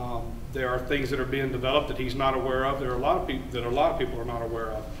 There are things that are being developed that he's not aware of. There are a lot of people that a lot of people are not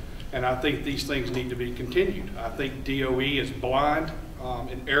aware of. And I think these things need to be continued. I think DOE is blind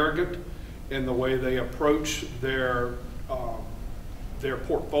and arrogant in the way they approach their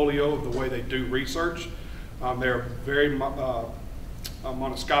portfolio, the way they do research. They're very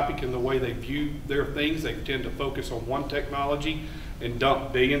monoscopic in the way they view their things. They tend to focus on one technology and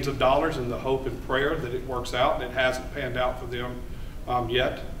dump billions of dollars in the hope and prayer that it works out, and it hasn't panned out for them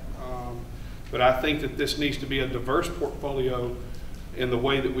yet. But I think that this needs to be a diverse portfolio in the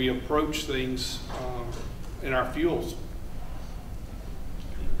way that we approach things in our fuels.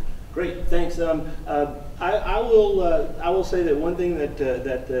 Great, thanks. I will say that one thing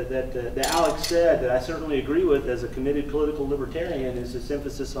that Alex said that I certainly agree with as a committed political libertarian is this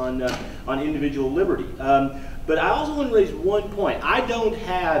emphasis on individual liberty. But I also want to raise one point. I don't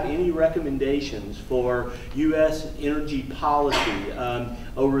have any recommendations for U.S. energy policy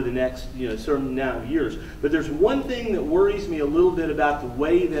over the next certain amount of years. But there's one thing that worries me a little bit about the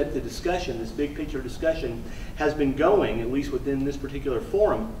way that the discussion, this big picture discussion, has been going, at least within this particular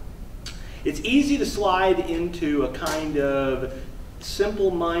forum. It's easy to slide into a kind of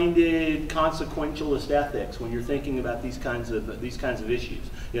simple-minded consequentialist ethics when you're thinking about these kinds of issues.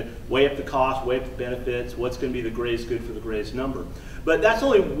 Weigh up the cost, weigh up the benefits, what's going to be the greatest good for the greatest number. But that's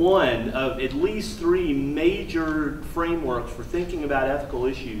only one of at least three major frameworks for thinking about ethical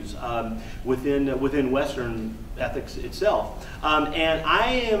issues within Western ethics itself. And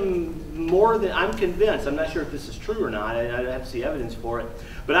I'm convinced, I'm not sure if this is true or not, I have to see evidence for it,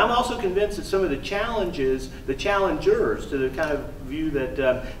 but I'm also convinced that some of the challengers to the kind of view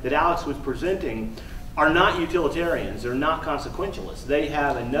that Alex was presenting are not utilitarians, they're not consequentialists. They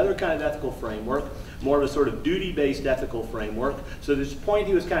have another kind of ethical framework, more of a sort of duty-based ethical framework. So this point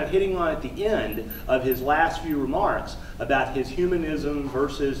he was kind of hitting on at the end of his last few remarks about his humanism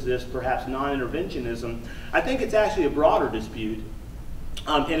versus this perhaps non-interventionism, I think it's actually a broader dispute.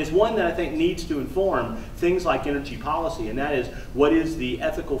 And it's one that I think needs to inform things like energy policy, and that is, what is the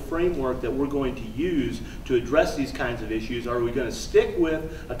ethical framework that we're going to use to address these kinds of issues? Are we going to stick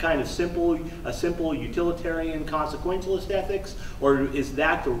with a kind of simple utilitarian consequentialist ethics, or is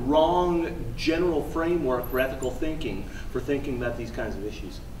that the wrong general framework for ethical thinking, for thinking about these kinds of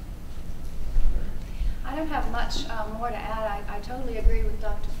issues? I don't have much more to add. I totally agree with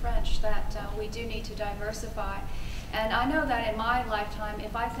Dr. French that we do need to diversify. And I know that in my lifetime,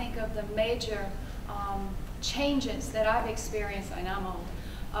 if I think of the major changes that I've experienced, and I'm old,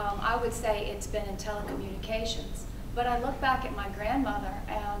 I would say it's been in telecommunications. But I look back at my grandmother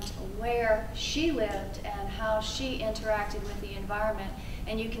and where she lived and how she interacted with the environment,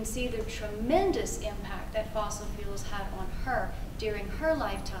 and you can see the tremendous impact that fossil fuels had on her during her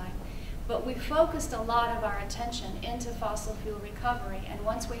lifetime. But we focused a lot of our attention into fossil fuel recovery, and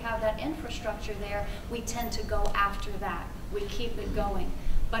once we have that infrastructure there, we tend to go after that. We keep it going.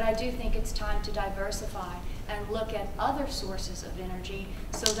 But I do think it's time to diversify and look at other sources of energy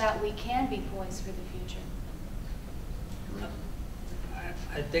so that we can be poised for the future.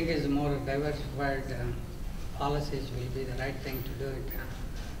 I think it's more diversified policies will be the right thing to do it,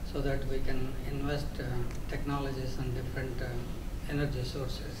 so that we can invest technologies on different energy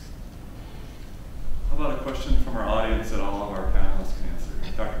sources. How about a question from our audience that all of our panelists can answer?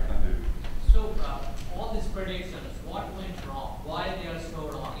 Dr. Kandu. So, all these predictions, what went wrong? Why they are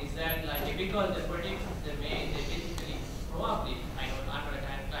so wrong? Is that like because the predictions they made, they basically probably, I know I'm not a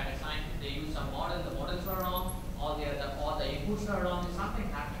climate scientist, they use some models, the models are wrong, all the inputs are wrong, something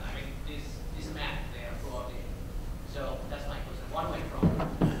happened. I mean, this math there probably. So that's my question. What went wrong?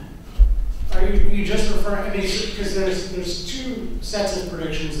 Are you just referring, I mean, because there's two sets of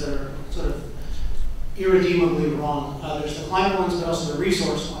predictions that are sort of irredeemably wrong. There's the climate ones, but also the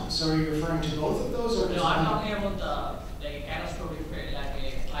resource ones. So are you referring to both of those, or No, just I'm one? talking about the like catastrophic like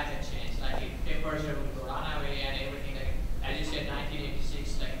a climate change, like if temperature will go run away and everything. Like as you said,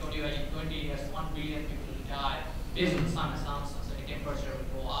 1986, like 2020 years, 1 billion people will die based on some assumptions. So the temperature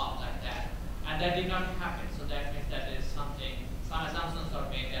will go up like that, and that did not happen. So that means that is something. Some assumptions are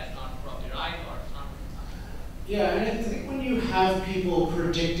made that's not probably right or something. Yeah, and I think when you have people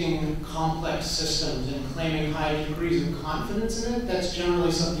predicting complex systems and claiming high degrees of confidence in it, that's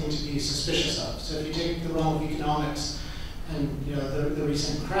generally something to be suspicious of. So if you take the realm of economics and the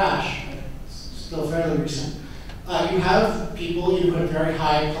recent crash, it's still fairly recent, you have people who had very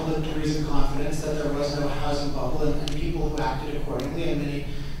high public degrees of confidence that there was no housing bubble, and people who acted accordingly, and many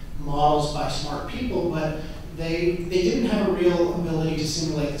models by smart people, but they didn't have a real ability to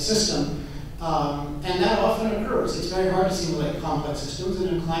simulate the system. And that often occurs. It's very hard to simulate complex systems, and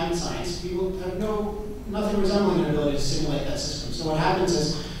in climate science, people have nothing resembling an ability to simulate that system. So what happens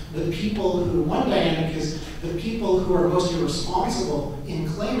is the people who, one dynamic is the people who are most irresponsible in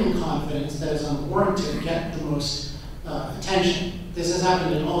claiming confidence that is unwarranted get the most attention. This has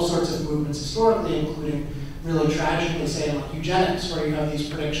happened in all sorts of movements historically, including really tragically, say, like eugenics, where you have these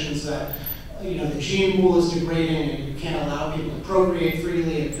predictions that the gene pool is degrading and you can't allow people to procreate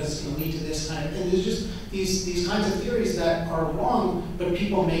freely because it's going to lead to this kind of, and there's just these kinds of theories that are wrong, but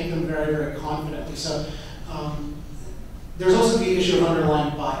people make them very, very confidently. So there's also the issue of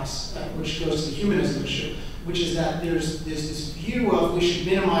underlying bias, which goes to the humanism issue, which is that there's this view of we should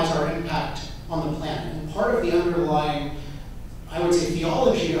minimize our impact on the planet. And part of the underlying, I would say,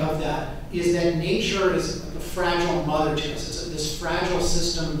 theology of that is that nature is like a fragile mother to us. It's this fragile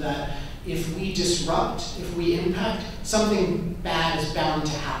system that if we disrupt, if we impact, something bad is bound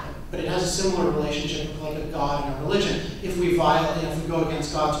to happen. But it has a similar relationship with like a God and a religion. If we violate, if we go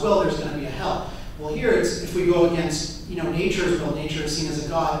against God's will, there's going to be a hell. Well, here it's if we go against nature's will, nature is seen as a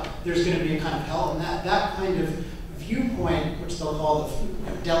God, there's going to be a kind of hell. And that kind of viewpoint, which they'll call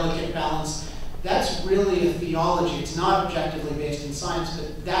the delicate balance, that's really a theology. It's not objectively based in science,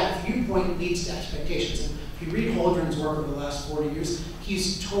 but that viewpoint leads to expectations. And if you read Holdren's work over the last 40 years,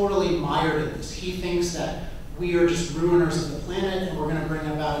 he's totally mired in this. He thinks that we are just ruiners of the planet and we're going to bring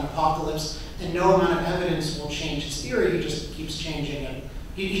about an apocalypse, and no amount of evidence will change his theory. He just keeps changing it.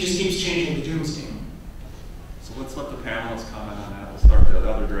 He just keeps changing the doomsday. So let's let the panelists comment on that. We'll start the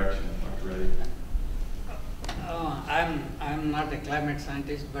other direction, Dr. Reddy. I'm not a climate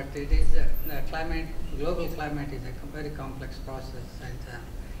scientist, but it is the climate. Global climate is a very complex process, and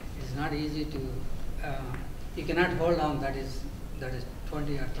it's not easy to. You cannot hold on. That is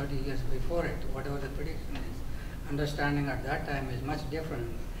 20 or 30 years before it. Whatever the prediction is, understanding at that time is much different,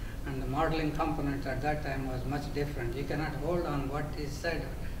 and the modeling component at that time was much different. You cannot hold on what is said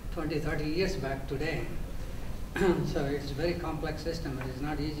 20, 30 years back today. So it's a very complex system. It is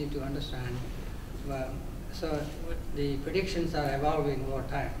not easy to understand. So the predictions are evolving over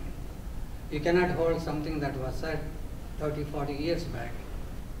time. You cannot hold something that was said 30, 40 years back.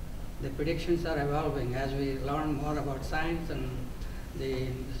 The predictions are evolving as we learn more about science and the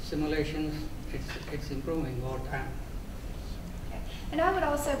simulations. It's improving over time. And I would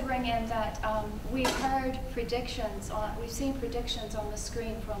also bring in that we've heard predictions we've seen predictions on the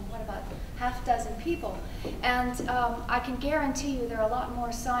screen from about half dozen people, and I can guarantee you there are a lot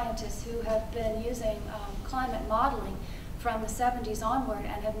more scientists who have been using climate modeling from the 70s onward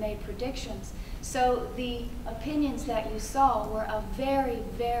and have made predictions. So the opinions that you saw were a very,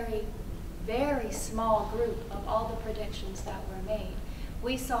 very, very small group of all the predictions that were made.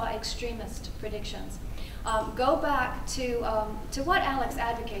 We saw extremist predictions. Go back to what Alex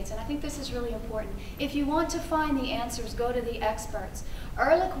advocates, and I think this is really important. If you want to find the answers, go to the experts.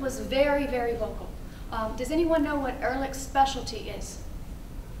 Ehrlich was very, very vocal. Does anyone know what Ehrlich's specialty is?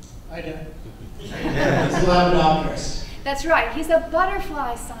 I do. He's a lepidopterist. That's right. He's a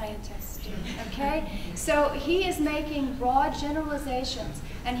butterfly scientist. Okay? So he is making broad generalizations,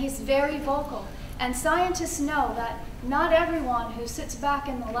 and he's very vocal. And scientists know that not everyone who sits back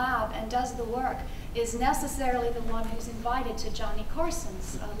in the lab and does the work is necessarily the one who's invited to Johnny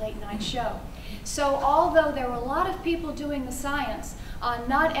Carson's late night show. So although there were a lot of people doing the science,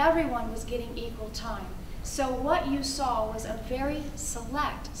 not everyone was getting equal time. So what you saw was a very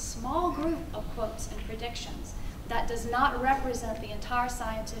select, small group of quotes and predictions that does not represent the entire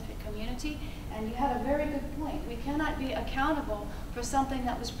scientific community. And you had a very good point. We cannot be accountable for something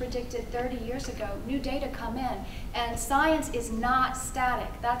that was predicted 30 years ago. New data come in, and science is not static.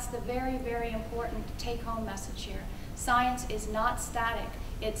 That's the very, very important take-home message here. Science is not static.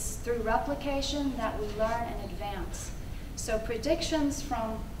 It's through replication that we learn and advance. So predictions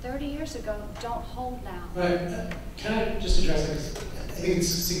from 30 years ago don't hold now. But can I just address that? 'Cause I think it's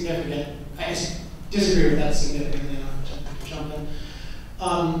significant. I disagree with that significantly. I'll jump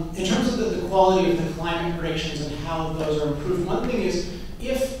in. In terms of the quality of the climate predictions and how those are improved, one thing is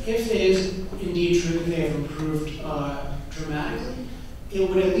if it is indeed true that they have improved dramatically, it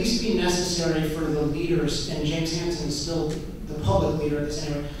would at least be necessary for the leaders, and James Hansen is still the public leader at this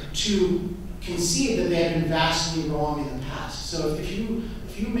anyway, to concede that they have been vastly wrong in the past. So if you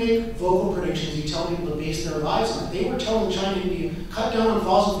make vocal predictions, you tell people to base their lives on it. They were telling China to cut down on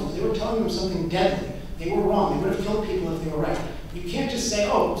fossil fuels. They were telling them something deadly. They were wrong. They would have killed people if they were right. You can't just say,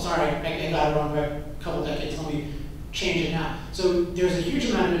 oh, sorry, I got it wrong by a couple decades, let me change it now. So there's a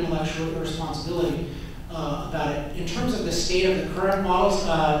huge amount of intellectual responsibility about it. In terms of the state of the current models,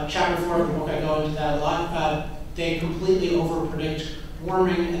 chapter 4 of the book, I go into that a lot. They completely over-predict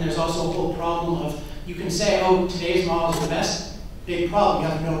warming, and there's also a whole problem of, you can say, oh, today's models are the best. Big problem, you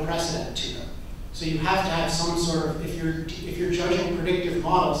have no precedent to them. So you have to have some sort of, if you're judging predictive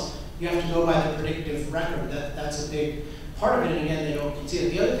models, you have to go by the predictive record. That's a big part of it, and again, they don't concede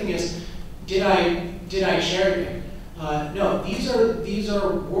it. The other thing is, did I cherry pick? No, these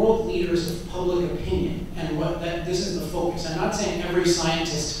are world leaders of public opinion, and this is the focus. I'm not saying every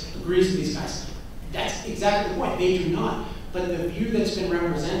scientist agrees with these guys. That's exactly the point. They do not. But the view that's been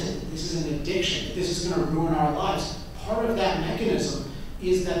represented, this is an addiction, this is going to ruin our lives. Part of that mechanism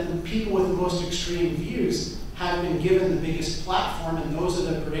is that the people with the most extreme views have been given the biggest platform, and those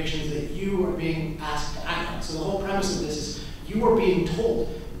are the predictions that you are being asked to act on. So the whole premise of this is you are being told,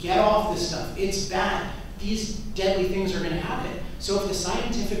 get off this stuff, it's bad, these deadly things are going to happen. So if the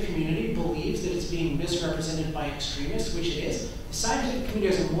scientific community believes that it's being misrepresented by extremists, which it is, the scientific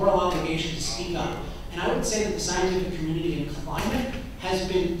community has a moral obligation to speak up. And I would say that the scientific community in climate has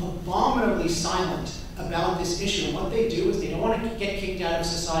been abominably silent about this issue. And what they do is they don't want to get kicked out of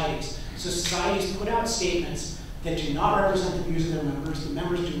societies. So societies put out statements that do not represent the views of their members. The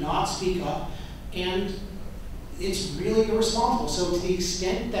members do not speak up. And it's really irresponsible. So to the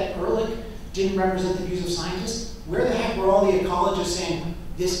extent that Ehrlich didn't represent the views of scientists, where the heck were all the ecologists saying,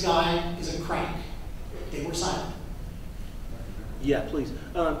 this guy is a crank? They were silent. Yeah, please.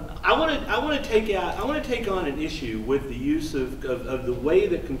 I want to take on an issue with the use of the way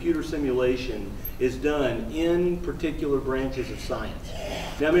that computer simulation is done in particular branches of science.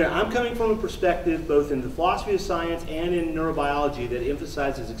 Now, I mean, I'm coming from a perspective both in the philosophy of science and in neurobiology that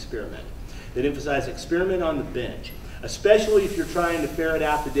emphasizes experiment, on the bench, especially if you're trying to ferret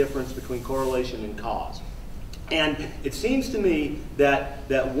out the difference between correlation and cause. And it seems to me that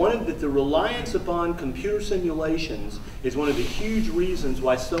the reliance upon computer simulations is one of the huge reasons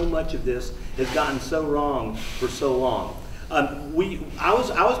why so much of this has gotten so wrong for so long. I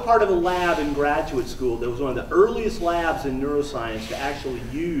was part of a lab in graduate school that was one of the earliest labs in neuroscience to actually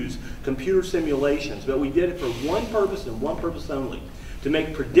use computer simulations, but we did it for one purpose and one purpose only, to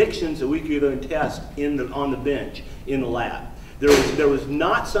make predictions that we could then test on the bench in the lab. There was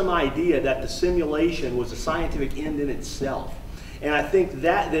not some idea that the simulation was a scientific end in itself. And I think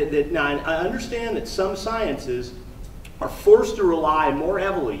that now I understand that some sciences are forced to rely more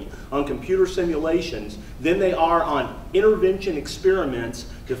heavily on computer simulations than they are on intervention experiments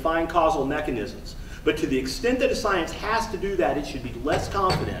to find causal mechanisms. But to the extent that a science has to do that, it should be less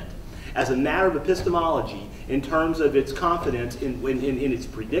confident as a matter of epistemology in terms of its confidence in its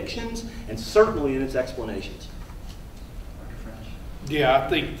predictions and certainly in its explanations. Yeah, I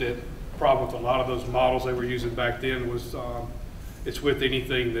think that the problem with a lot of those models they were using back then was it's with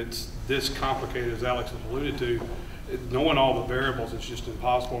anything that's this complicated, as Alex has alluded to. Knowing all the variables is just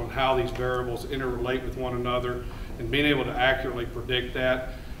impossible, and how these variables interrelate with one another, and being able to accurately predict that.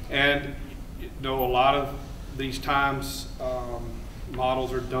 And you know, a lot of these times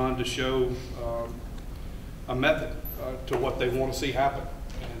models are done to show a method to what they want to see happen.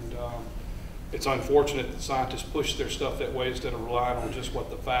 And it's unfortunate that scientists push their stuff that way instead of relying on just what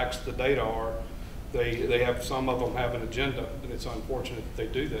the facts, the data are. They have, some of them have an agenda, and it's unfortunate that they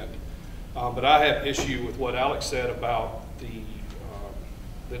do that. But I have issue with what Alex said about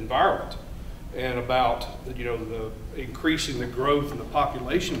the environment and about the increasing the growth and the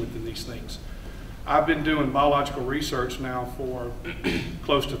population within these things. I've been doing biological research now for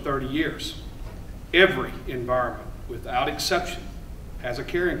close to 30 years. Every environment, without exception, has a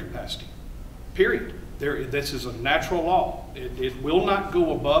carrying capacity, period. This is a natural law. It will not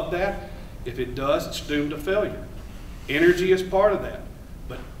go above that. If it does, it's doomed to failure. Energy is part of that.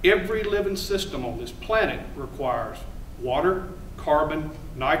 But every living system on this planet requires water, carbon,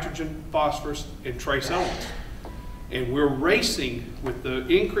 nitrogen, phosphorus, and trace elements. And we're racing with the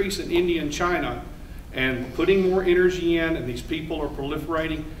increase in India and China and putting more energy in, and these people are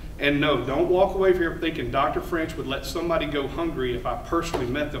proliferating. And no, don't walk away from here thinking Dr. French would let somebody go hungry. If I personally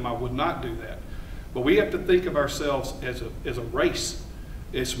met them, I would not do that. But we have to think of ourselves as a race.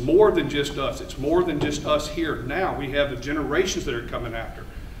 It's more than just us. It's more than just us here. Now we have the generations that are coming after.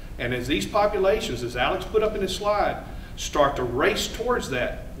 And as these populations, as Alex put up in his slide, start to race towards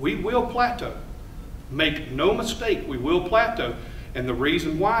that, we will plateau. Make no mistake, we will plateau. And the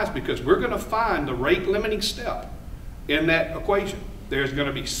reason why is because we're going to find the rate limiting step in that equation. There's going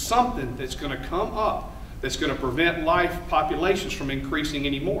to be something that's going to come up that's going to prevent life populations from increasing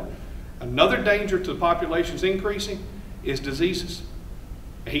anymore. Another danger to the populations increasing is diseases.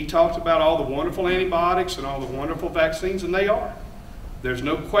 He talked about all the wonderful antibiotics and all the wonderful vaccines, and they are. There's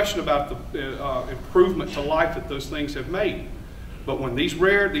no question about the improvement to life that those things have made. But when these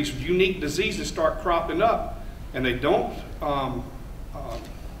rare, these unique diseases start cropping up, and they don't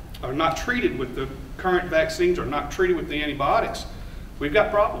are not treated with the current vaccines, or not treated with the antibiotics, we've got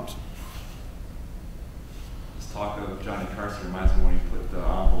problems. This talk of Johnny Carson reminds me when he put the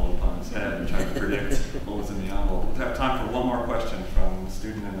envelope on his head and tried to predict what was in the envelope. We'll have time for one more question from the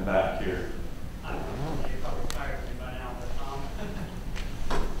student in the back here. I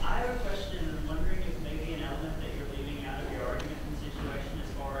have a question. I'm wondering if maybe an element that you're leaving out of your argument and situation as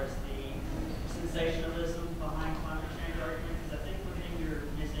far as the sensationalism behind climate change argument, because I think one thing you're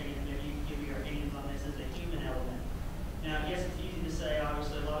missing, and maybe you can give me your opinions on this, is the human element. Now, I guess it's easy to say,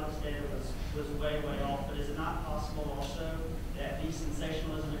 obviously, a lot of this data was way, way off, but is it not possible also that the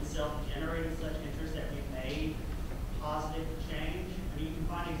sensationalism itself generated such interest that we've made positive change? I mean, you can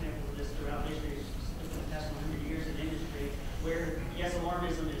find examples of this throughout history, in the past 100 years in industry, where, yes,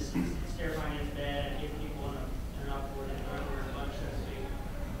 alarmism is terrifying and bad and give people an uproar and a bunch, so to speak.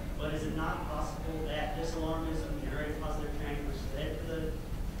 But is it not possible that this alarmism generated positive change, which led to the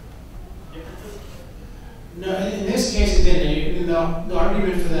differences? No, in this case it didn't. The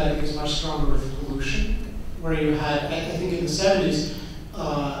argument for that is much stronger with pollution, where you had, I think in the 70s,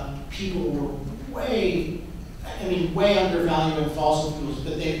 people were way undervaluing fossil fuels,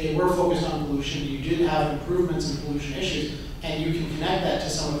 but they were focused on pollution. You did have improvements in pollution issues, and you can connect that to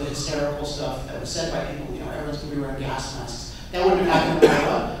some of the hysterical stuff that was said by people, everyone's going to be wearing gas masks. That wouldn't have happened right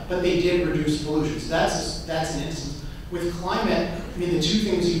up, but they did reduce pollution. So that's an instance. With climate, I mean, the two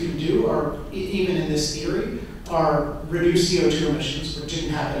things you can do are, even in this theory, are reduce CO2 emissions, which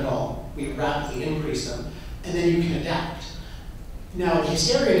didn't happen at all. We rapidly increased them, and then you can adapt. Now,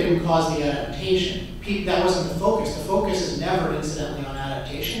 hysteria didn't cause the adaptation. That wasn't the focus. The focus is never incidentally on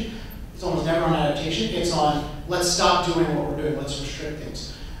adaptation. It's almost never on adaptation. It's on, let's stop doing what we're doing, let's restrict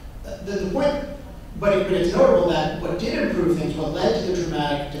things. The point, but it's notable that what did improve things, what led to the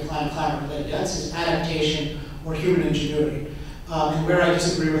dramatic decline of climate-related deaths is adaptation or human ingenuity. And where I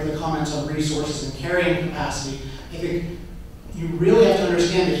disagree with the comments on resources and carrying capacity, I think you really have to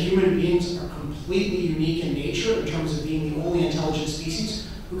understand that human beings are completely unique in nature in terms of being the only intelligent species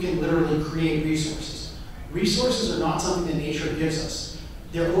who can literally create resources. Resources are not something that nature gives us.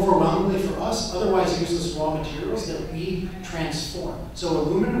 They're overwhelmingly for us, otherwise useless raw materials that we transform. So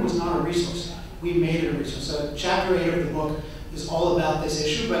aluminum was not a resource. We made it a resource. So chapter 8 of the book is all about this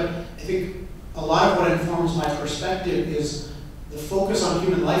issue, but I think a lot of what informs my perspective is the focus on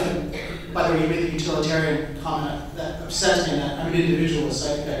human life. And by the way, you made the utilitarian comment that upsets me, that I'm an individualist.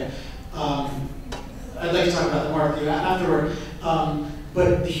 I'd like to talk about that more with you afterward.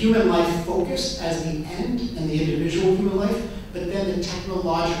 But the human life focus as the end and the individual human life, but then the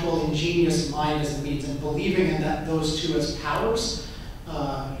technological, ingenious mind as the means, and believing in those two as powers.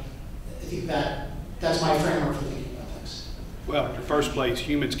 I think that's my framework for thinking about things. Well, in the first place,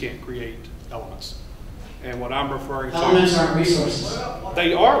 humans can't create elements. And what I'm referring to... Elements aren't resources.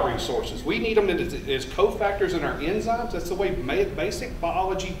 They are resources. We need them as cofactors in our enzymes. That's the way basic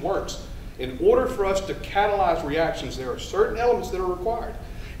biology works. In order for us to catalyze reactions, there are certain elements that are required.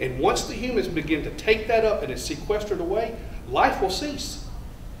 And once the humans begin to take that up and it's sequestered away, life will cease.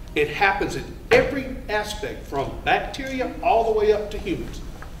 It happens in every aspect, from bacteria all the way up to humans.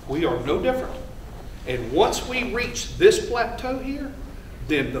 We are no different. And once we reach this plateau here,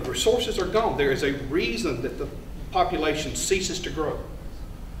 then the resources are gone. There is a reason that the population ceases to grow.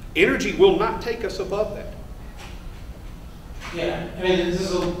 Energy will not take us above that. Yeah, I mean, this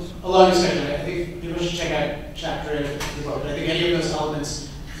is a long discussion. I think people should check out chapter 8 of the book. I think any of those elements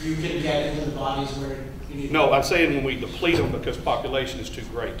you can get into the bodies where you need. No, I'm saying when we deplete them because population is too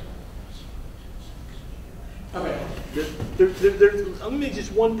great. Okay. Let me make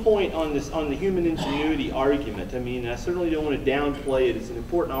just one point on this, on the human ingenuity argument. I mean, I certainly don't want to downplay it. It's an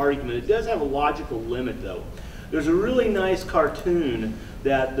important argument. It does have a logical limit, though. There's a really nice cartoon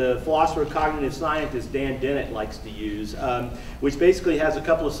that the philosopher cognitive scientist Dan Dennett likes to use, which basically has a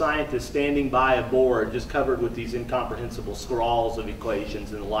couple of scientists standing by a board just covered with these incomprehensible scrawls of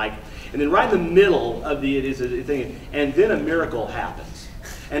equations and the like. And then right in the middle of it is a thing, and then a miracle happens.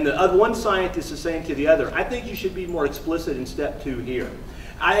 And the one scientist is saying to the other, I think you should be more explicit in step 2 here.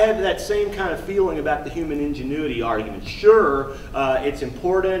 I have that same kind of feeling about the human ingenuity argument. Sure, it's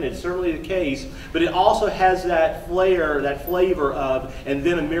important, it's certainly the case, but it also has that flair, that flavor of, and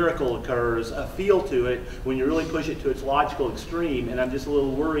then a miracle occurs, a feel to it when you really push it to its logical extreme, and I'm just a little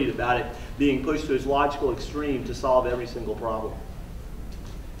worried about it being pushed to its logical extreme to solve every single problem.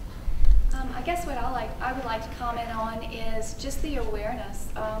 I guess what I would like to comment on is just the awareness.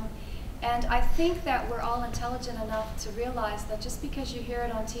 And I think that we're all intelligent enough to realize that just because you hear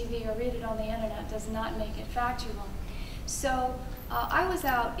it on TV or read it on the internet does not make it factual. So I was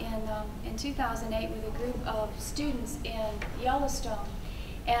out in 2008 with a group of students in Yellowstone,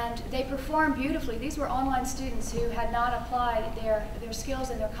 and they performed beautifully. These were online students who had not applied their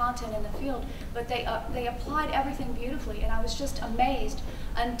skills and their content in the field, but they applied everything beautifully, and I was just amazed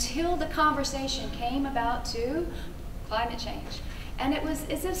until the conversation came about to climate change. And it was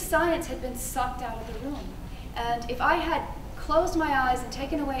as if science had been sucked out of the room. And if I had closed my eyes and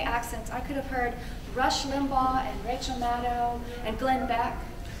taken away accents, I could have heard Rush Limbaugh and Rachel Maddow and Glenn Beck,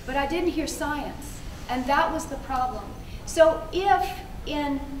 but I didn't hear science. And that was the problem. So if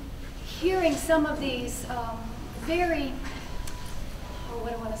in hearing some of these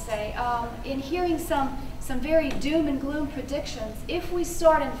in hearing some very doom and gloom predictions, if we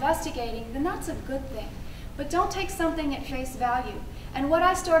start investigating, then that's a good thing. But don't take something at face value. And what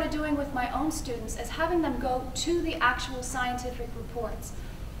I started doing with my own students is having them go to the actual scientific reports.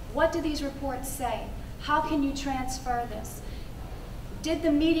 What do these reports say? How can you transfer this? Did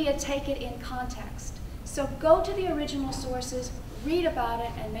the media take it in context? So go to the original sources, read about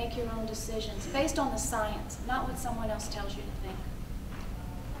it, and make your own decisions based on the science, not what someone else tells you to think.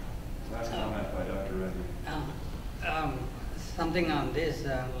 Last comment by Dr. Reddy. Something on this,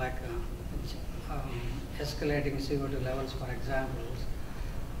 escalating CO2 levels, for example,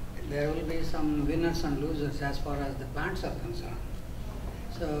 there will be some winners and losers as far as the plants are concerned.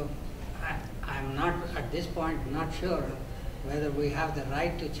 So I'm not, at this point, not sure whether we have the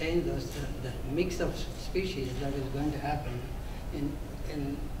right to change the mix of species that is going to happen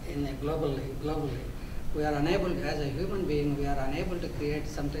globally. We are unable, as a human being, we are unable to create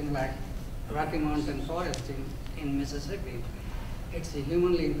something like Rocky Mountain forest in Mississippi. It's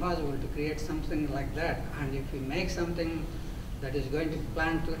humanly impossible to create something like that. And if we make something that is going to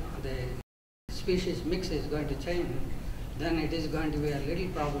plant, the species mix is going to change, then it is going to be a little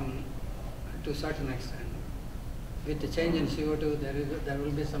problem to a certain extent. With the change in CO2, there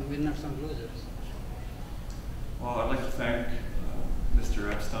will be some winners and losers. Well, I'd like to thank Mr.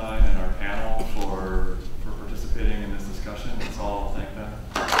 Epstein and our panel for participating in this discussion. Let's all thank them.